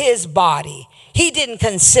his body. He didn't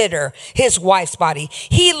consider his wife's body.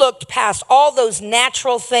 He looked past all those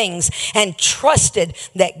natural things and trusted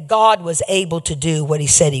that God was able to do what he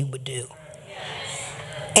said he would do.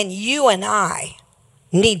 And you and I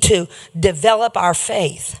need to develop our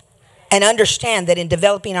faith and understand that in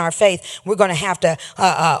developing our faith, we're going to have to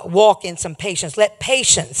walk in some patience. Let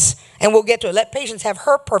patience, and we'll get to it, let patience have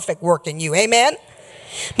her perfect work in you. Amen?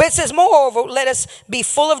 But it says, moreover, let us be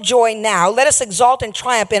full of joy now. Let us exalt and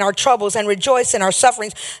triumph in our troubles and rejoice in our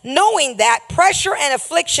sufferings, knowing that pressure and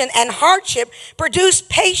affliction and hardship produce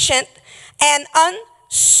patient and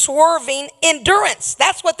unswerving endurance.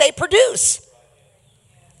 That's what they produce.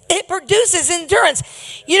 It produces endurance.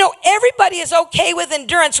 Everybody is okay with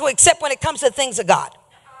endurance except when it comes to things of God.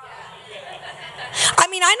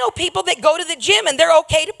 I know people that go to the gym and they're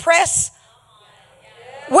okay to press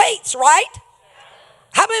weights, right?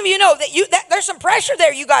 How many of you know that there's some pressure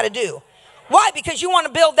there you got to do? Why? Because you want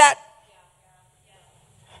to build that.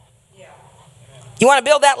 You want to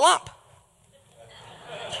build that lump.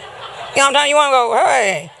 You know what I'm talking? You want to go,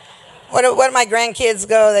 hey. What do my grandkids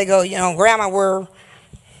go? They go, Grandma,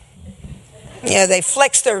 they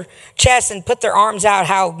flex their chest and put their arms out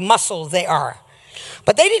how muscled they are.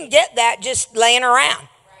 But they didn't get that just laying around.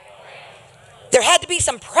 There had to be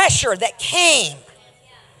some pressure that came.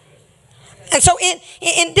 And so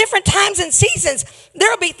in different times and seasons, there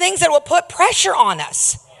will be things that will put pressure on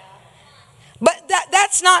us. But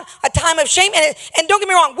that's not a time of shame. And don't get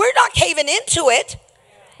me wrong, we're not caving into it.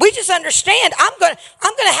 We just understand I'm going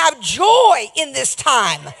to have joy in this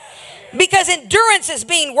time. Because endurance is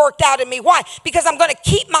being worked out in me. Why? Because I'm going to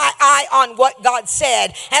keep my eye on what God said.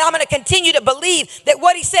 And I'm going to continue to believe that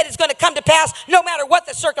what he said is going to come to pass no matter what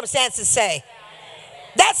the circumstances say.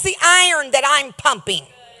 That's the iron that I'm pumping.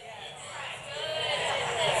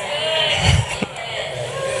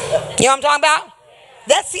 You know what I'm talking about?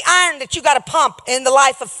 That's the iron that you got to pump in the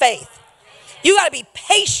life of faith. You got to be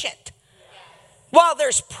patient while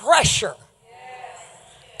there's pressure.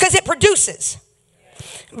 Because it produces.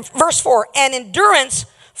 Verse 4, and endurance,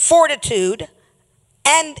 fortitude,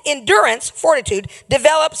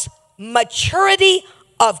 develops maturity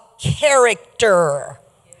of character.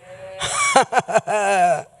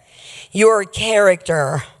 Your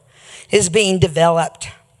character is being developed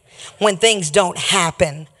when things don't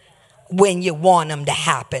happen when you want them to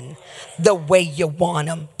happen, the way you want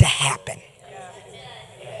them to happen.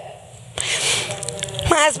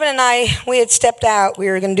 My husband and I, we had stepped out. We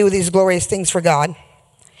were going to do these glorious things for God.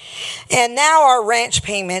 And now our ranch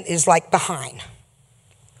payment is like behind.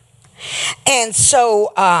 And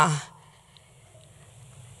so my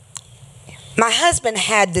husband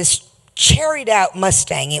had this cherried out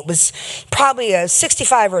Mustang. It was probably a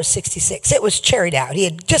 65 or a 66. It was cherried out. He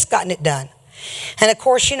had just gotten it done. And of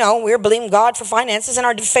course, we were believing God for finances, and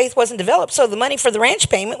our faith wasn't developed. So the money for the ranch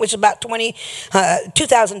payment, which is about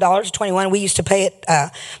 $2,000, 21, we used to pay it,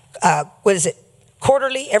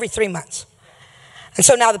 quarterly, every 3 months. And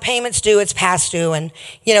so now the payment's due, it's past due, and,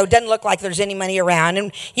 it doesn't look like there's any money around.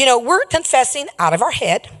 And, we're confessing out of our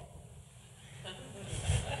head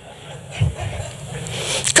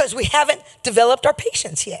because we haven't developed our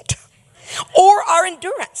patience yet or our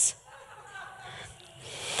endurance.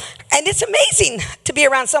 And it's amazing to be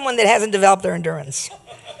around someone that hasn't developed their endurance.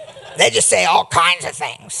 They just say all kinds of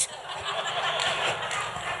things.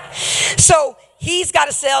 So he's got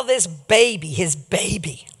to sell his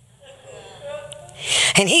baby.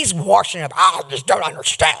 And he's washing up. I just don't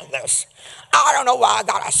understand this. I don't know why I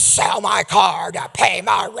got to sell my car to pay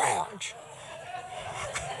my ranch.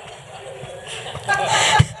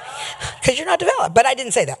 Because you're not developed. But I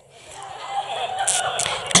didn't say that.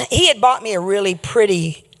 He had bought me a really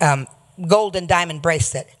pretty golden diamond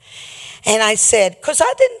bracelet. And I said, because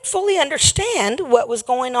I didn't fully understand what was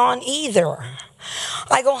going on either.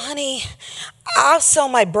 I go, honey, I'll sell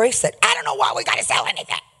my bracelet. I don't know why we got to sell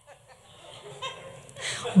anything.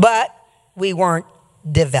 But we weren't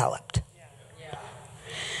developed.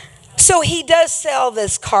 So he does sell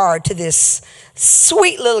this car to this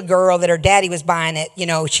sweet little girl that her daddy was buying it.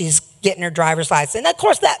 She's getting her driver's license. And of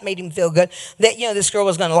course that made him feel good that, this girl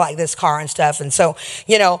was going to like this car and stuff. And so,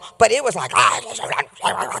 but it was like,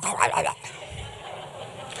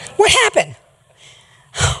 what happened?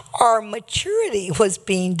 Our maturity was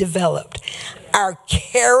being developed. Our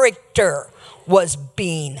character was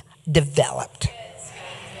being developed.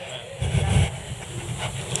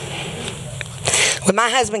 When my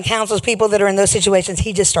husband counsels people that are in those situations,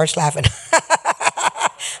 he just starts laughing.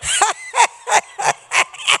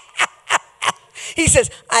 He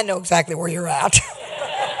says, I know exactly where you're at.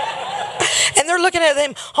 And they're looking at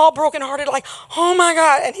him all brokenhearted like, oh my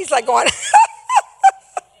God. And he's like going,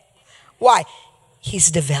 why?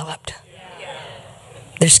 He's developed.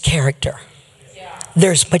 There's character.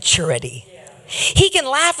 There's maturity. He can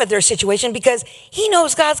laugh at their situation because he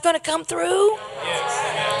knows God's going to come through.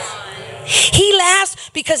 He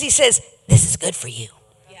laughs because he says, this is good for you.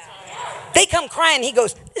 They come crying. He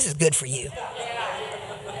goes, this is good for you.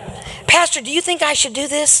 Pastor, do you think I should do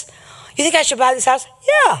this? You think I should buy this house?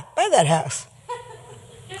 Yeah, buy that house.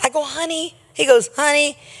 I go, honey. He goes,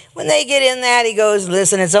 honey, when they get in that, he goes,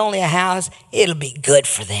 listen, it's only a house. It'll be good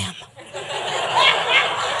for them.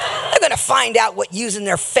 They're going to find out what using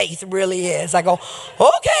their faith really is. I go,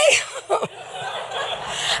 okay.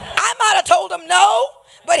 I might have told him no.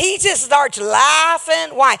 But he just starts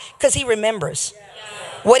laughing. Why? Because he remembers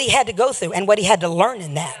what he had to go through and what he had to learn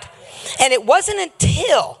in that. And it wasn't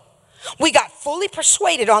until we got fully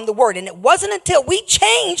persuaded on the word, and it wasn't until we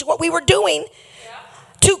changed what we were doing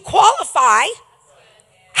to qualify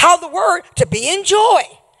how the word, to be in joy,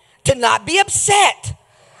 to not be upset,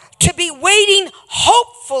 to be waiting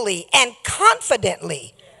hopefully and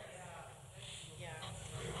confidently,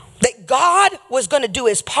 that God was going to do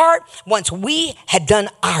his part once we had done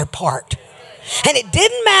our part. And it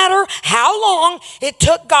didn't matter how long it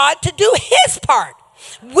took God to do his part.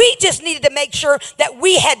 We just needed to make sure that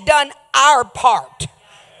we had done our part.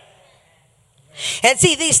 And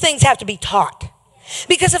see, these things have to be taught.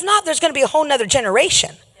 Because if not, there's going to be a whole nother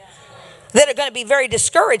generation that are going to be very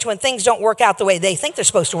discouraged when things don't work out the way they think they're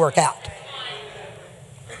supposed to work out.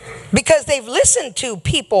 Because they've listened to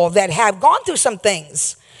people that have gone through some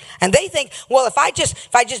things. And they think, well, if I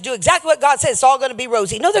just do exactly what God says, it's all going to be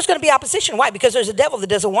rosy. No, there's going to be opposition. Why? Because there's a devil that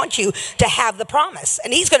doesn't want you to have the promise.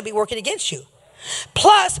 And he's going to be working against you.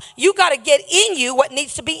 Plus, you got to get in you what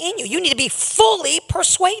needs to be in you. You need to be fully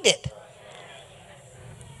persuaded.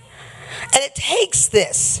 And it takes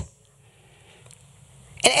this.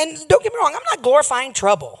 And don't get me wrong, I'm not glorifying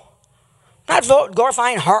trouble. I'm not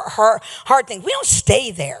glorifying hard things. We don't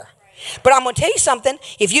stay there. But I'm going to tell you something.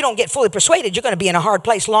 If you don't get fully persuaded, you're going to be in a hard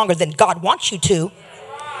place longer than God wants you to.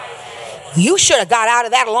 You should have got out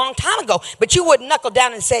of that a long time ago. But you wouldn't knuckle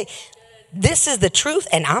down and say, this is the truth,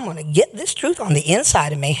 and I'm going to get this truth on the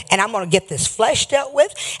inside of me, and I'm going to get this flesh dealt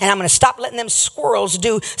with, and I'm going to stop letting them squirrels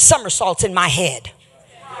do somersaults in my head.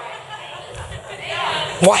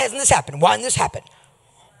 Why hasn't this happened? Why hasn't this happened?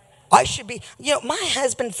 I should be, my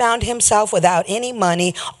husband found himself without any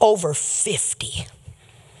money over 50.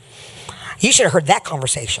 You should have heard that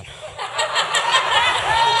conversation.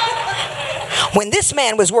 When this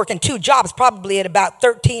man was working 2 jobs, probably at about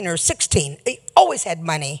 13 or 16, he always had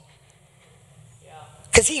money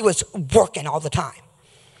because he was working all the time.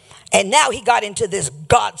 And now he got into this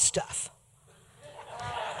God stuff.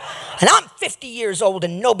 And I'm 50 years old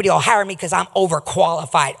and nobody will hire me because I'm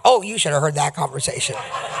overqualified. Oh, you should have heard that conversation.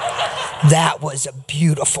 That was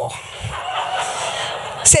beautiful.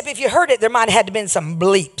 Except if you heard it, there might have had to been some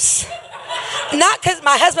bleeps. Not because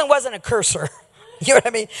my husband wasn't a cursor. You know what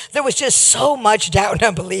I mean? There was just so much doubt and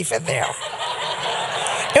unbelief in there.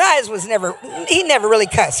 Guys he never really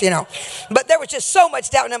cussed, you know. But there was just so much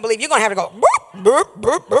doubt and unbelief. You're going to have to go, boop, boop,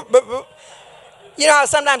 boop, boop, boop, boop. You know how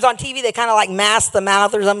sometimes on TV they kind of like mask the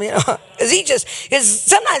mouth or something, you know?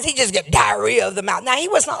 Sometimes he just get diarrhea of the mouth. Now, he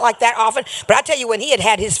was not like that often, but I tell you, when he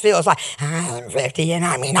had his fill, it's like, I'm 50 and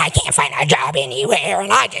I can't find a job anywhere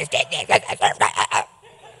and I just did this.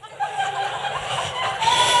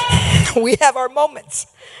 We have our moments.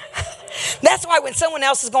 That's why when someone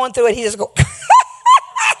else is going through it, he just go.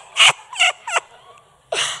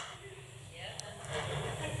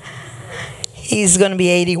 He's going to be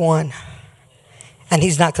 81, and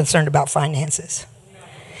he's not concerned about finances.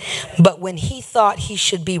 But when he thought he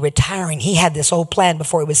should be retiring, he had this old plan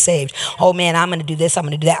before he was saved. Oh man, I'm going to do this, I'm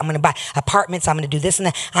going to do that, I'm going to buy apartments, I'm going to do this and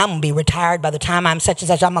that. I'm going to be retired by the time I'm such and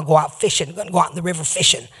such. I'm going to go out fishing, I'm going to go out in the river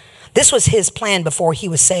fishing. This was his plan before he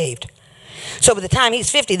was saved. So by the time he's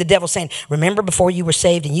 50, the devil's saying, remember before you were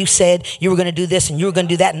saved and you said you were going to do this and you were going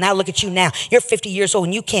to do that, and now look at you now. You're 50 years old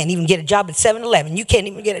and you can't even get a job at 7-Eleven. You can't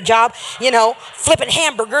even get a job, flipping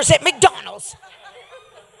hamburgers at McDonald's.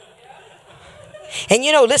 And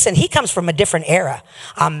listen, he comes from a different era.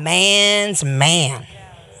 A man's man.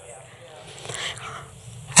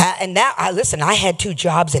 I had 2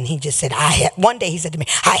 jobs, and he just said, one day he said to me,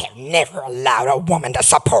 I have never allowed a woman to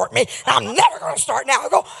support me. I'm never going to start now. I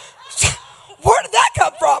go, where did that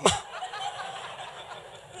come from?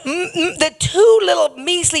 The 2 little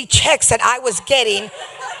measly checks that I was getting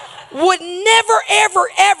would never, ever,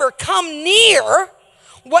 ever come near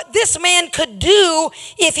what this man could do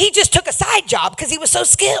if he just took a side job because he was so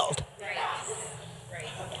skilled.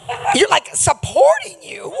 You're like, supporting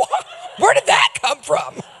you? Where did that come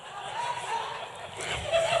from?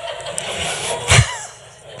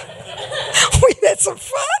 We had some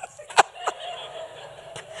fun.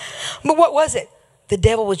 But what was it? The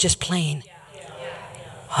devil was just playing.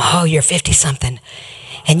 Oh, you're 50-something.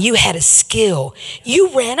 And you had a skill. You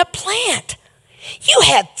ran a plant. You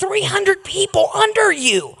had 300 people under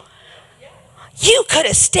you. You could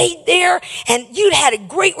have stayed there and you'd had a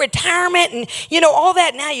great retirement and, all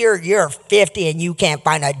that. Now you're 50 and you can't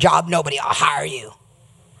find a job. Nobody will hire you.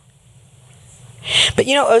 But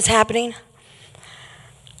you know what was happening?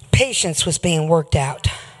 Patience was being worked out.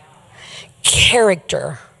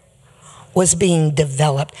 Character was being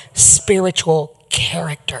developed. Spiritual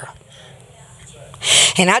character.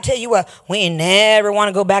 And I tell you what, we never want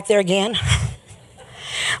to go back there again.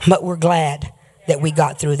 But we're glad that we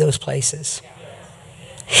got through those places.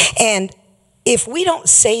 And if we don't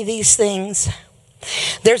say these things,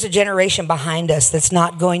 there's a generation behind us that's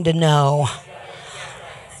not going to know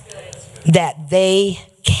that they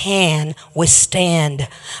can withstand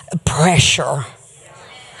pressure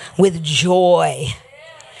with joy.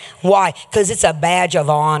 Why? Because it's a badge of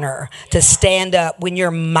honor to stand up when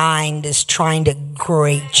your mind is trying to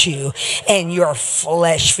grate you and your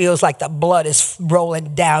flesh feels like the blood is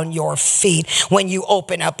rolling down your feet when you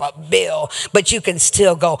open up a bill. But you can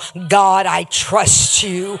still go, God, I trust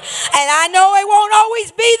you. And I know it won't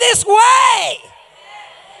always be this way.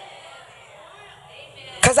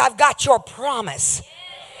 Because I've got your promise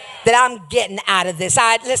that I'm getting out of this.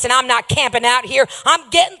 Listen, I'm not camping out here. I'm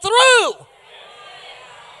getting through.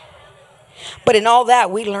 But in all that,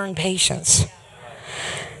 we learn patience.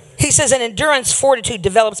 He says, an endurance, fortitude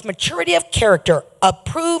develops maturity of character,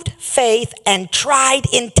 approved faith, and tried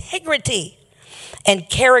integrity. And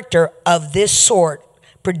character of this sort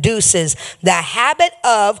produces the habit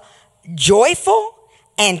of joyful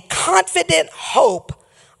and confident hope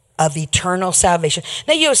of eternal salvation.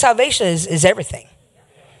 Now, salvation is everything.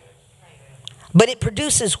 But it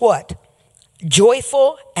produces what?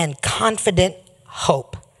 Joyful and confident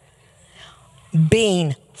hope.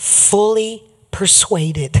 Being fully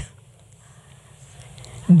persuaded.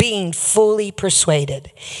 Being fully persuaded.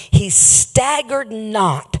 He staggered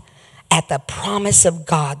not at the promise of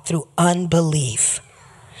God through unbelief.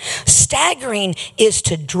 Staggering is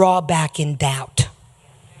to draw back in doubt.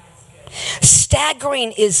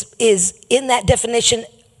 Staggering is in that definition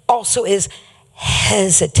also is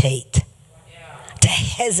hesitate. To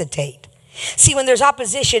hesitate. See, when there's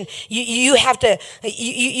opposition, you have to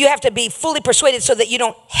be fully persuaded so that you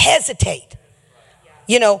don't hesitate.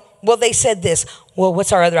 Well, they said this. Well,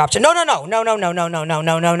 what's our other option? No.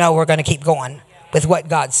 We're going to keep going with what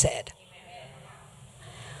God said.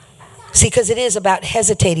 See, because it is about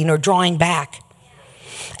hesitating or drawing back.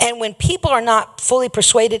 And when people are not fully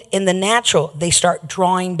persuaded in the natural, they start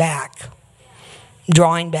drawing back.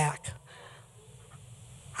 Drawing back.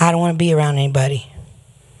 I don't want to be around anybody.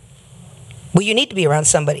 Well, you need to be around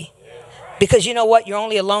somebody. Because you know what? You're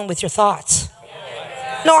only alone with your thoughts.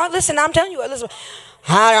 No, listen, I'm telling you, listen.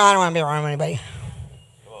 I don't want to be around anybody.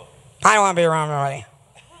 I don't want to be around anybody.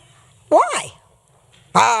 Why?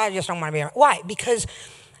 I just don't want to be around. Why? Because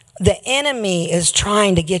the enemy is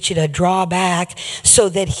trying to get you to draw back so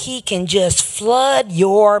that he can just flood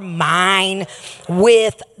your mind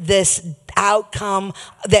with this outcome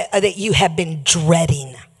that you have been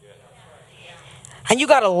dreading. And you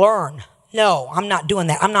got to learn. No, I'm not doing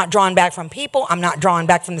that. I'm not drawing back from people. I'm not drawing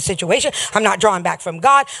back from the situation. I'm not drawing back from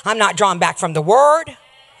God. I'm not drawing back from the word.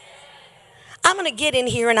 I'm going to get in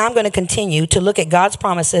here and I'm going to continue to look at God's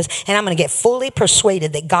promises, and I'm going to get fully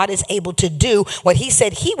persuaded that God is able to do what he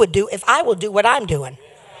said he would do if I will do what I'm doing,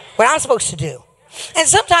 what I'm supposed to do. And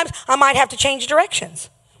sometimes I might have to change directions.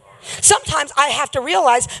 Sometimes I have to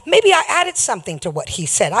realize maybe I added something to what he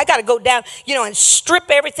said. I got to go down, and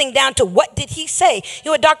strip everything down to what did he say.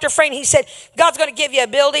 Dr. Frayne, he said, God's going to give you a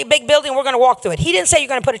building, big building, we're going to walk through it. He didn't say you're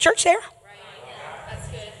going to put a church there.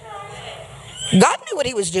 God knew what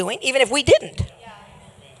he was doing, even if we didn't.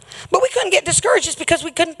 But we couldn't get discouraged just because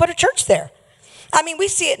we couldn't put a church there. I mean, we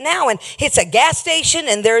see it now, and it's a gas station,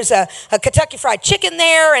 and there's a Kentucky Fried Chicken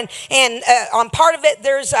there, and on part of it,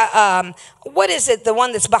 there's what is it, the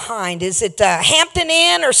one that's behind? Is it Hampton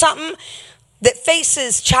Inn or something that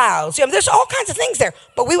faces Childs? There's all kinds of things there,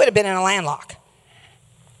 but we would have been in a landlock.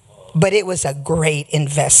 But it was a great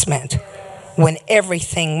investment. When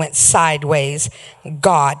everything went sideways,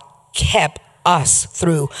 God kept us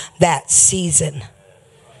through that season.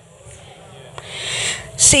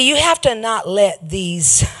 See, you have to not let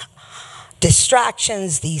these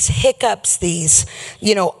distractions, these hiccups, these,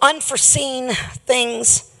 unforeseen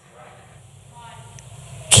things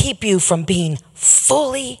keep you from being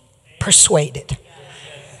fully persuaded.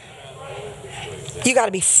 You got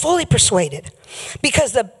to be fully persuaded,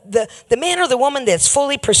 because the man or the woman that's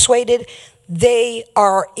fully persuaded, they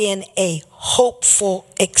are in a hopeful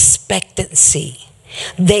expectancy.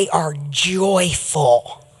 They are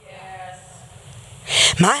joyful.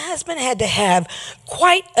 My husband had to have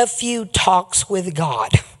quite a few talks with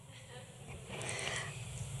God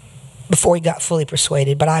before he got fully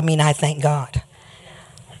persuaded. But I thank God,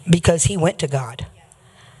 because he went to God.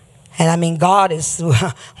 And God is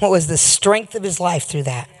what was the strength of his life through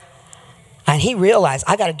that. And he realized,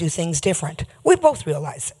 I got to do things different. We both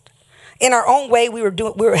realized it. In our own way, we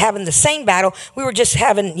were having the same battle. We were just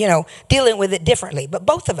dealing with it differently. But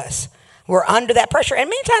both of us were under that pressure. And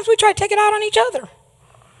many times we tried to take it out on each other.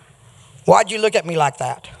 Why'd you look at me like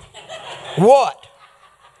that? What?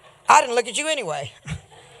 I didn't look at you anyway.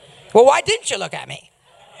 Well, why didn't you look at me?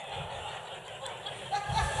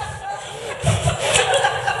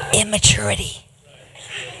 Immaturity.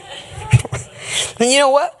 And you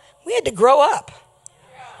know what? We had to grow up.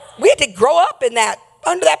 We had to grow up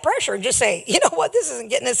under that pressure and just say, you know what? This isn't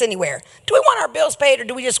getting us anywhere. Do we want our bills paid, or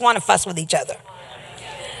do we just want to fuss with each other?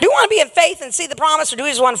 Do we want to be in faith and see the promise, or do we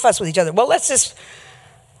just want to fuss with each other? Well, let's just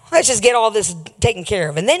get all this taken care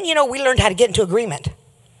of. And then, we learned how to get into agreement.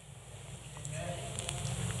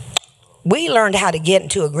 We learned how to get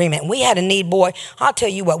into agreement. We had a need, boy. I'll tell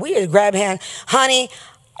you what, we had to grab hand. Honey,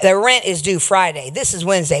 the rent is due Friday. This is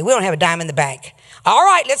Wednesday. We don't have a dime in the bank. All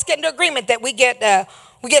right, let's get into agreement that we get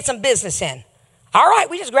some business in. All right,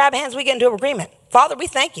 we just grab hands, we get into agreement. Father, we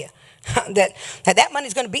thank you that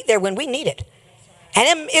money's going to be there when we need it.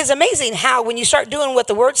 And it is amazing how when you start doing what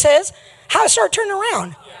the word says, how it starts turning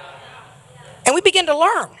around. And we begin to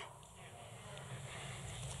learn.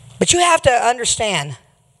 But you have to understand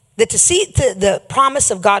that to see the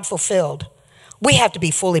promise of God fulfilled, we have to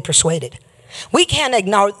be fully persuaded. We can't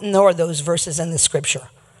ignore those verses in the scripture.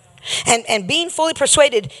 And being fully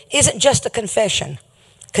persuaded isn't just a confession.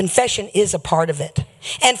 Confession is a part of it.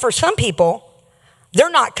 And for some people, they're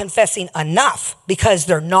not confessing enough because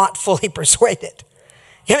they're not fully persuaded.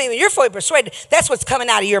 When you're fully persuaded, that's what's coming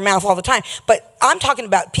out of your mouth all the time. But I'm talking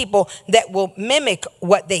about people that will mimic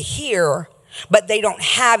what they hear, but they don't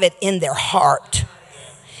have it in their heart.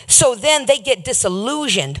 So then they get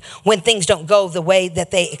disillusioned when things don't go the way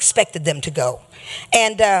that they expected them to go.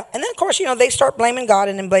 And then, of course, they start blaming God,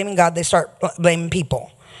 and then blaming God, they start blaming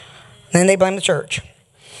people. And then they blame the church.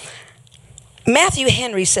 Matthew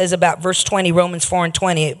Henry says about verse 20, Romans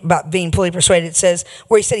 4:20, about being fully persuaded. It says,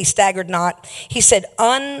 where he said he staggered not. He said,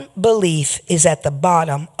 unbelief is at the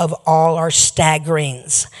bottom of all our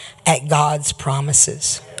staggerings at God's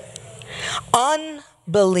promises.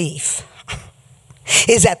 Unbelief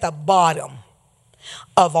is at the bottom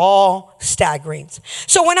of all staggerings.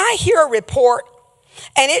 So when I hear a report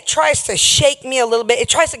and it tries to shake me a little bit, it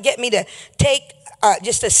tries to get me to take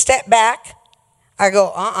just a step back, I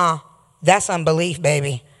go, that's unbelief,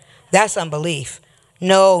 baby. That's unbelief.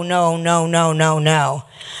 No.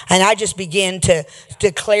 And I just begin to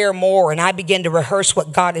declare more, and I begin to rehearse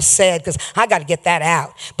what God has said, because I got to get that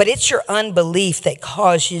out. But it's your unbelief that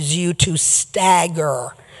causes you to stagger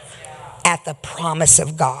at the promise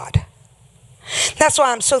of God. That's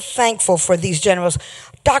why I'm so thankful for these generals.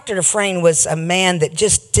 Dr. Dufresne was a man that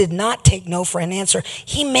just did not take no for an answer.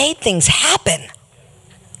 He made things happen.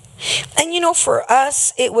 And for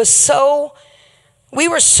us, we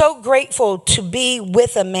were so grateful to be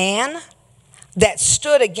with a man that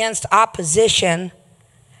stood against opposition,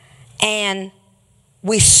 and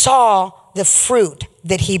we saw the fruit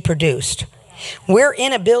that he produced. We're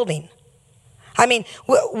in a building. I mean,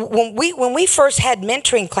 when we first had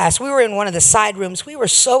mentoring class, we were in one of the side rooms. We were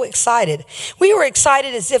so excited. We were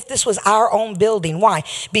excited as if this was our own building. Why?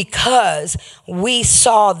 Because we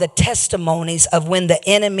saw the testimonies of when the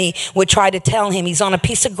enemy would try to tell him he's on a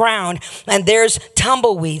piece of ground and there's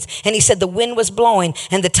tumbleweeds. And he said the wind was blowing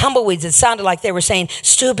and the tumbleweeds, it sounded like they were saying,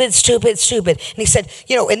 stupid, stupid, stupid. And he said,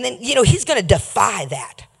 and then, he's going to defy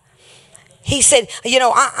that. He said,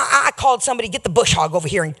 I called somebody, get the bush hog over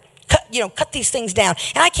here and cut these things down.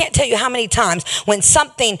 And I can't tell you how many times when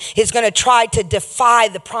something is going to try to defy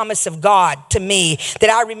the promise of God to me that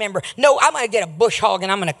I remember, no, I'm going to get a bush hog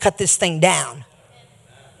and I'm going to cut this thing down.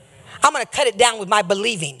 I'm going to cut it down with my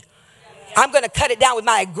believing. I'm going to cut it down with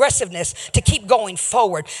my aggressiveness to keep going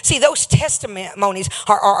forward. See, those testimonies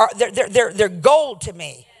they're gold to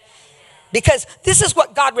me. Because this is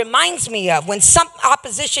what God reminds me of when some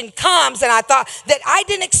opposition comes and I thought that I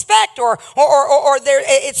didn't expect or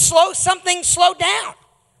something slowed down.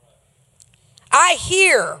 I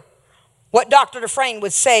hear what Dr. Dufresne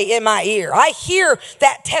would say in my ear. I hear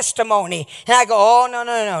that testimony and I go, oh,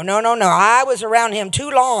 no. I was around him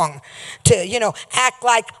too long to, act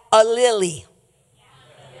like a lily.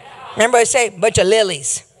 Remember I say, bunch of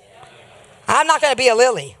lilies. I'm not going to be a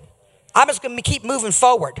lily. I'm just going to keep moving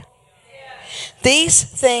forward. These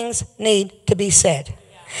things need to be said.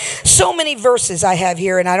 So many verses I have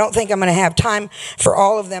here, and I don't think I'm going to have time for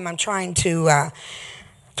all of them. I'm trying to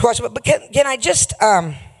watch it. But can I just,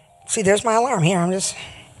 see, there's my alarm here.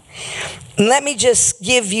 Let me just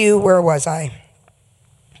give you, where was I?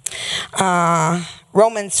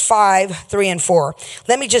 Romans 5, 3, and 4.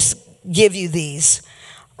 Let me just give you these.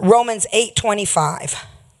 Romans 8:25.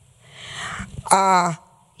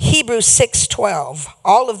 Hebrews 6:12.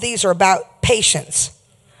 All of these are about patience.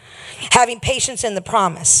 Having patience in the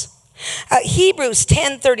promise. Hebrews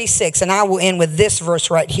 10:36, and I will end with this verse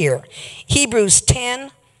right here. Hebrews 10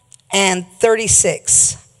 and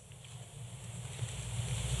 36.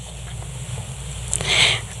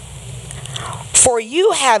 For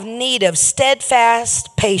you have need of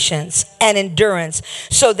steadfast patience and endurance,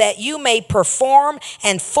 so that you may perform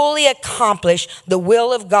and fully accomplish the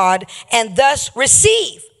will of God, and thus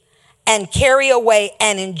receive and carry away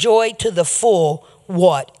and enjoy to the full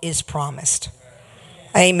what is promised.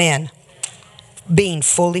 Amen. Being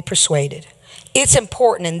fully persuaded. It's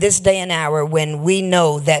important in this day and hour when we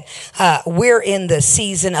know that we're in the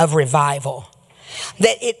season of revival.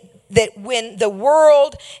 That when the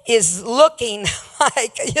world is looking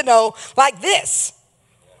like this,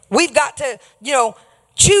 we've got to,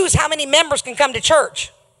 choose how many members can come to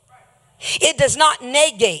church. It does not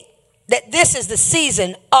negate that this is the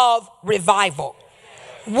season of revival.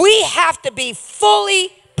 We have to be fully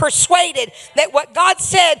persuaded that what God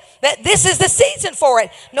said, that this is the season for it,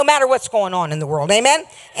 no matter what's going on in the world. Amen?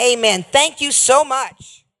 Amen. Thank you so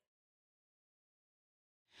much.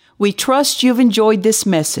 We trust you've enjoyed this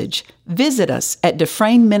message. Visit us at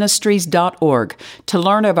DufresneMinistries.org to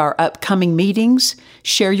learn of our upcoming meetings,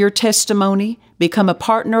 share your testimony, become a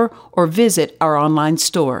partner, or visit our online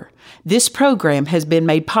store. This program has been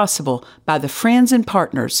made possible by the friends and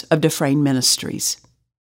partners of Dufresne Ministries.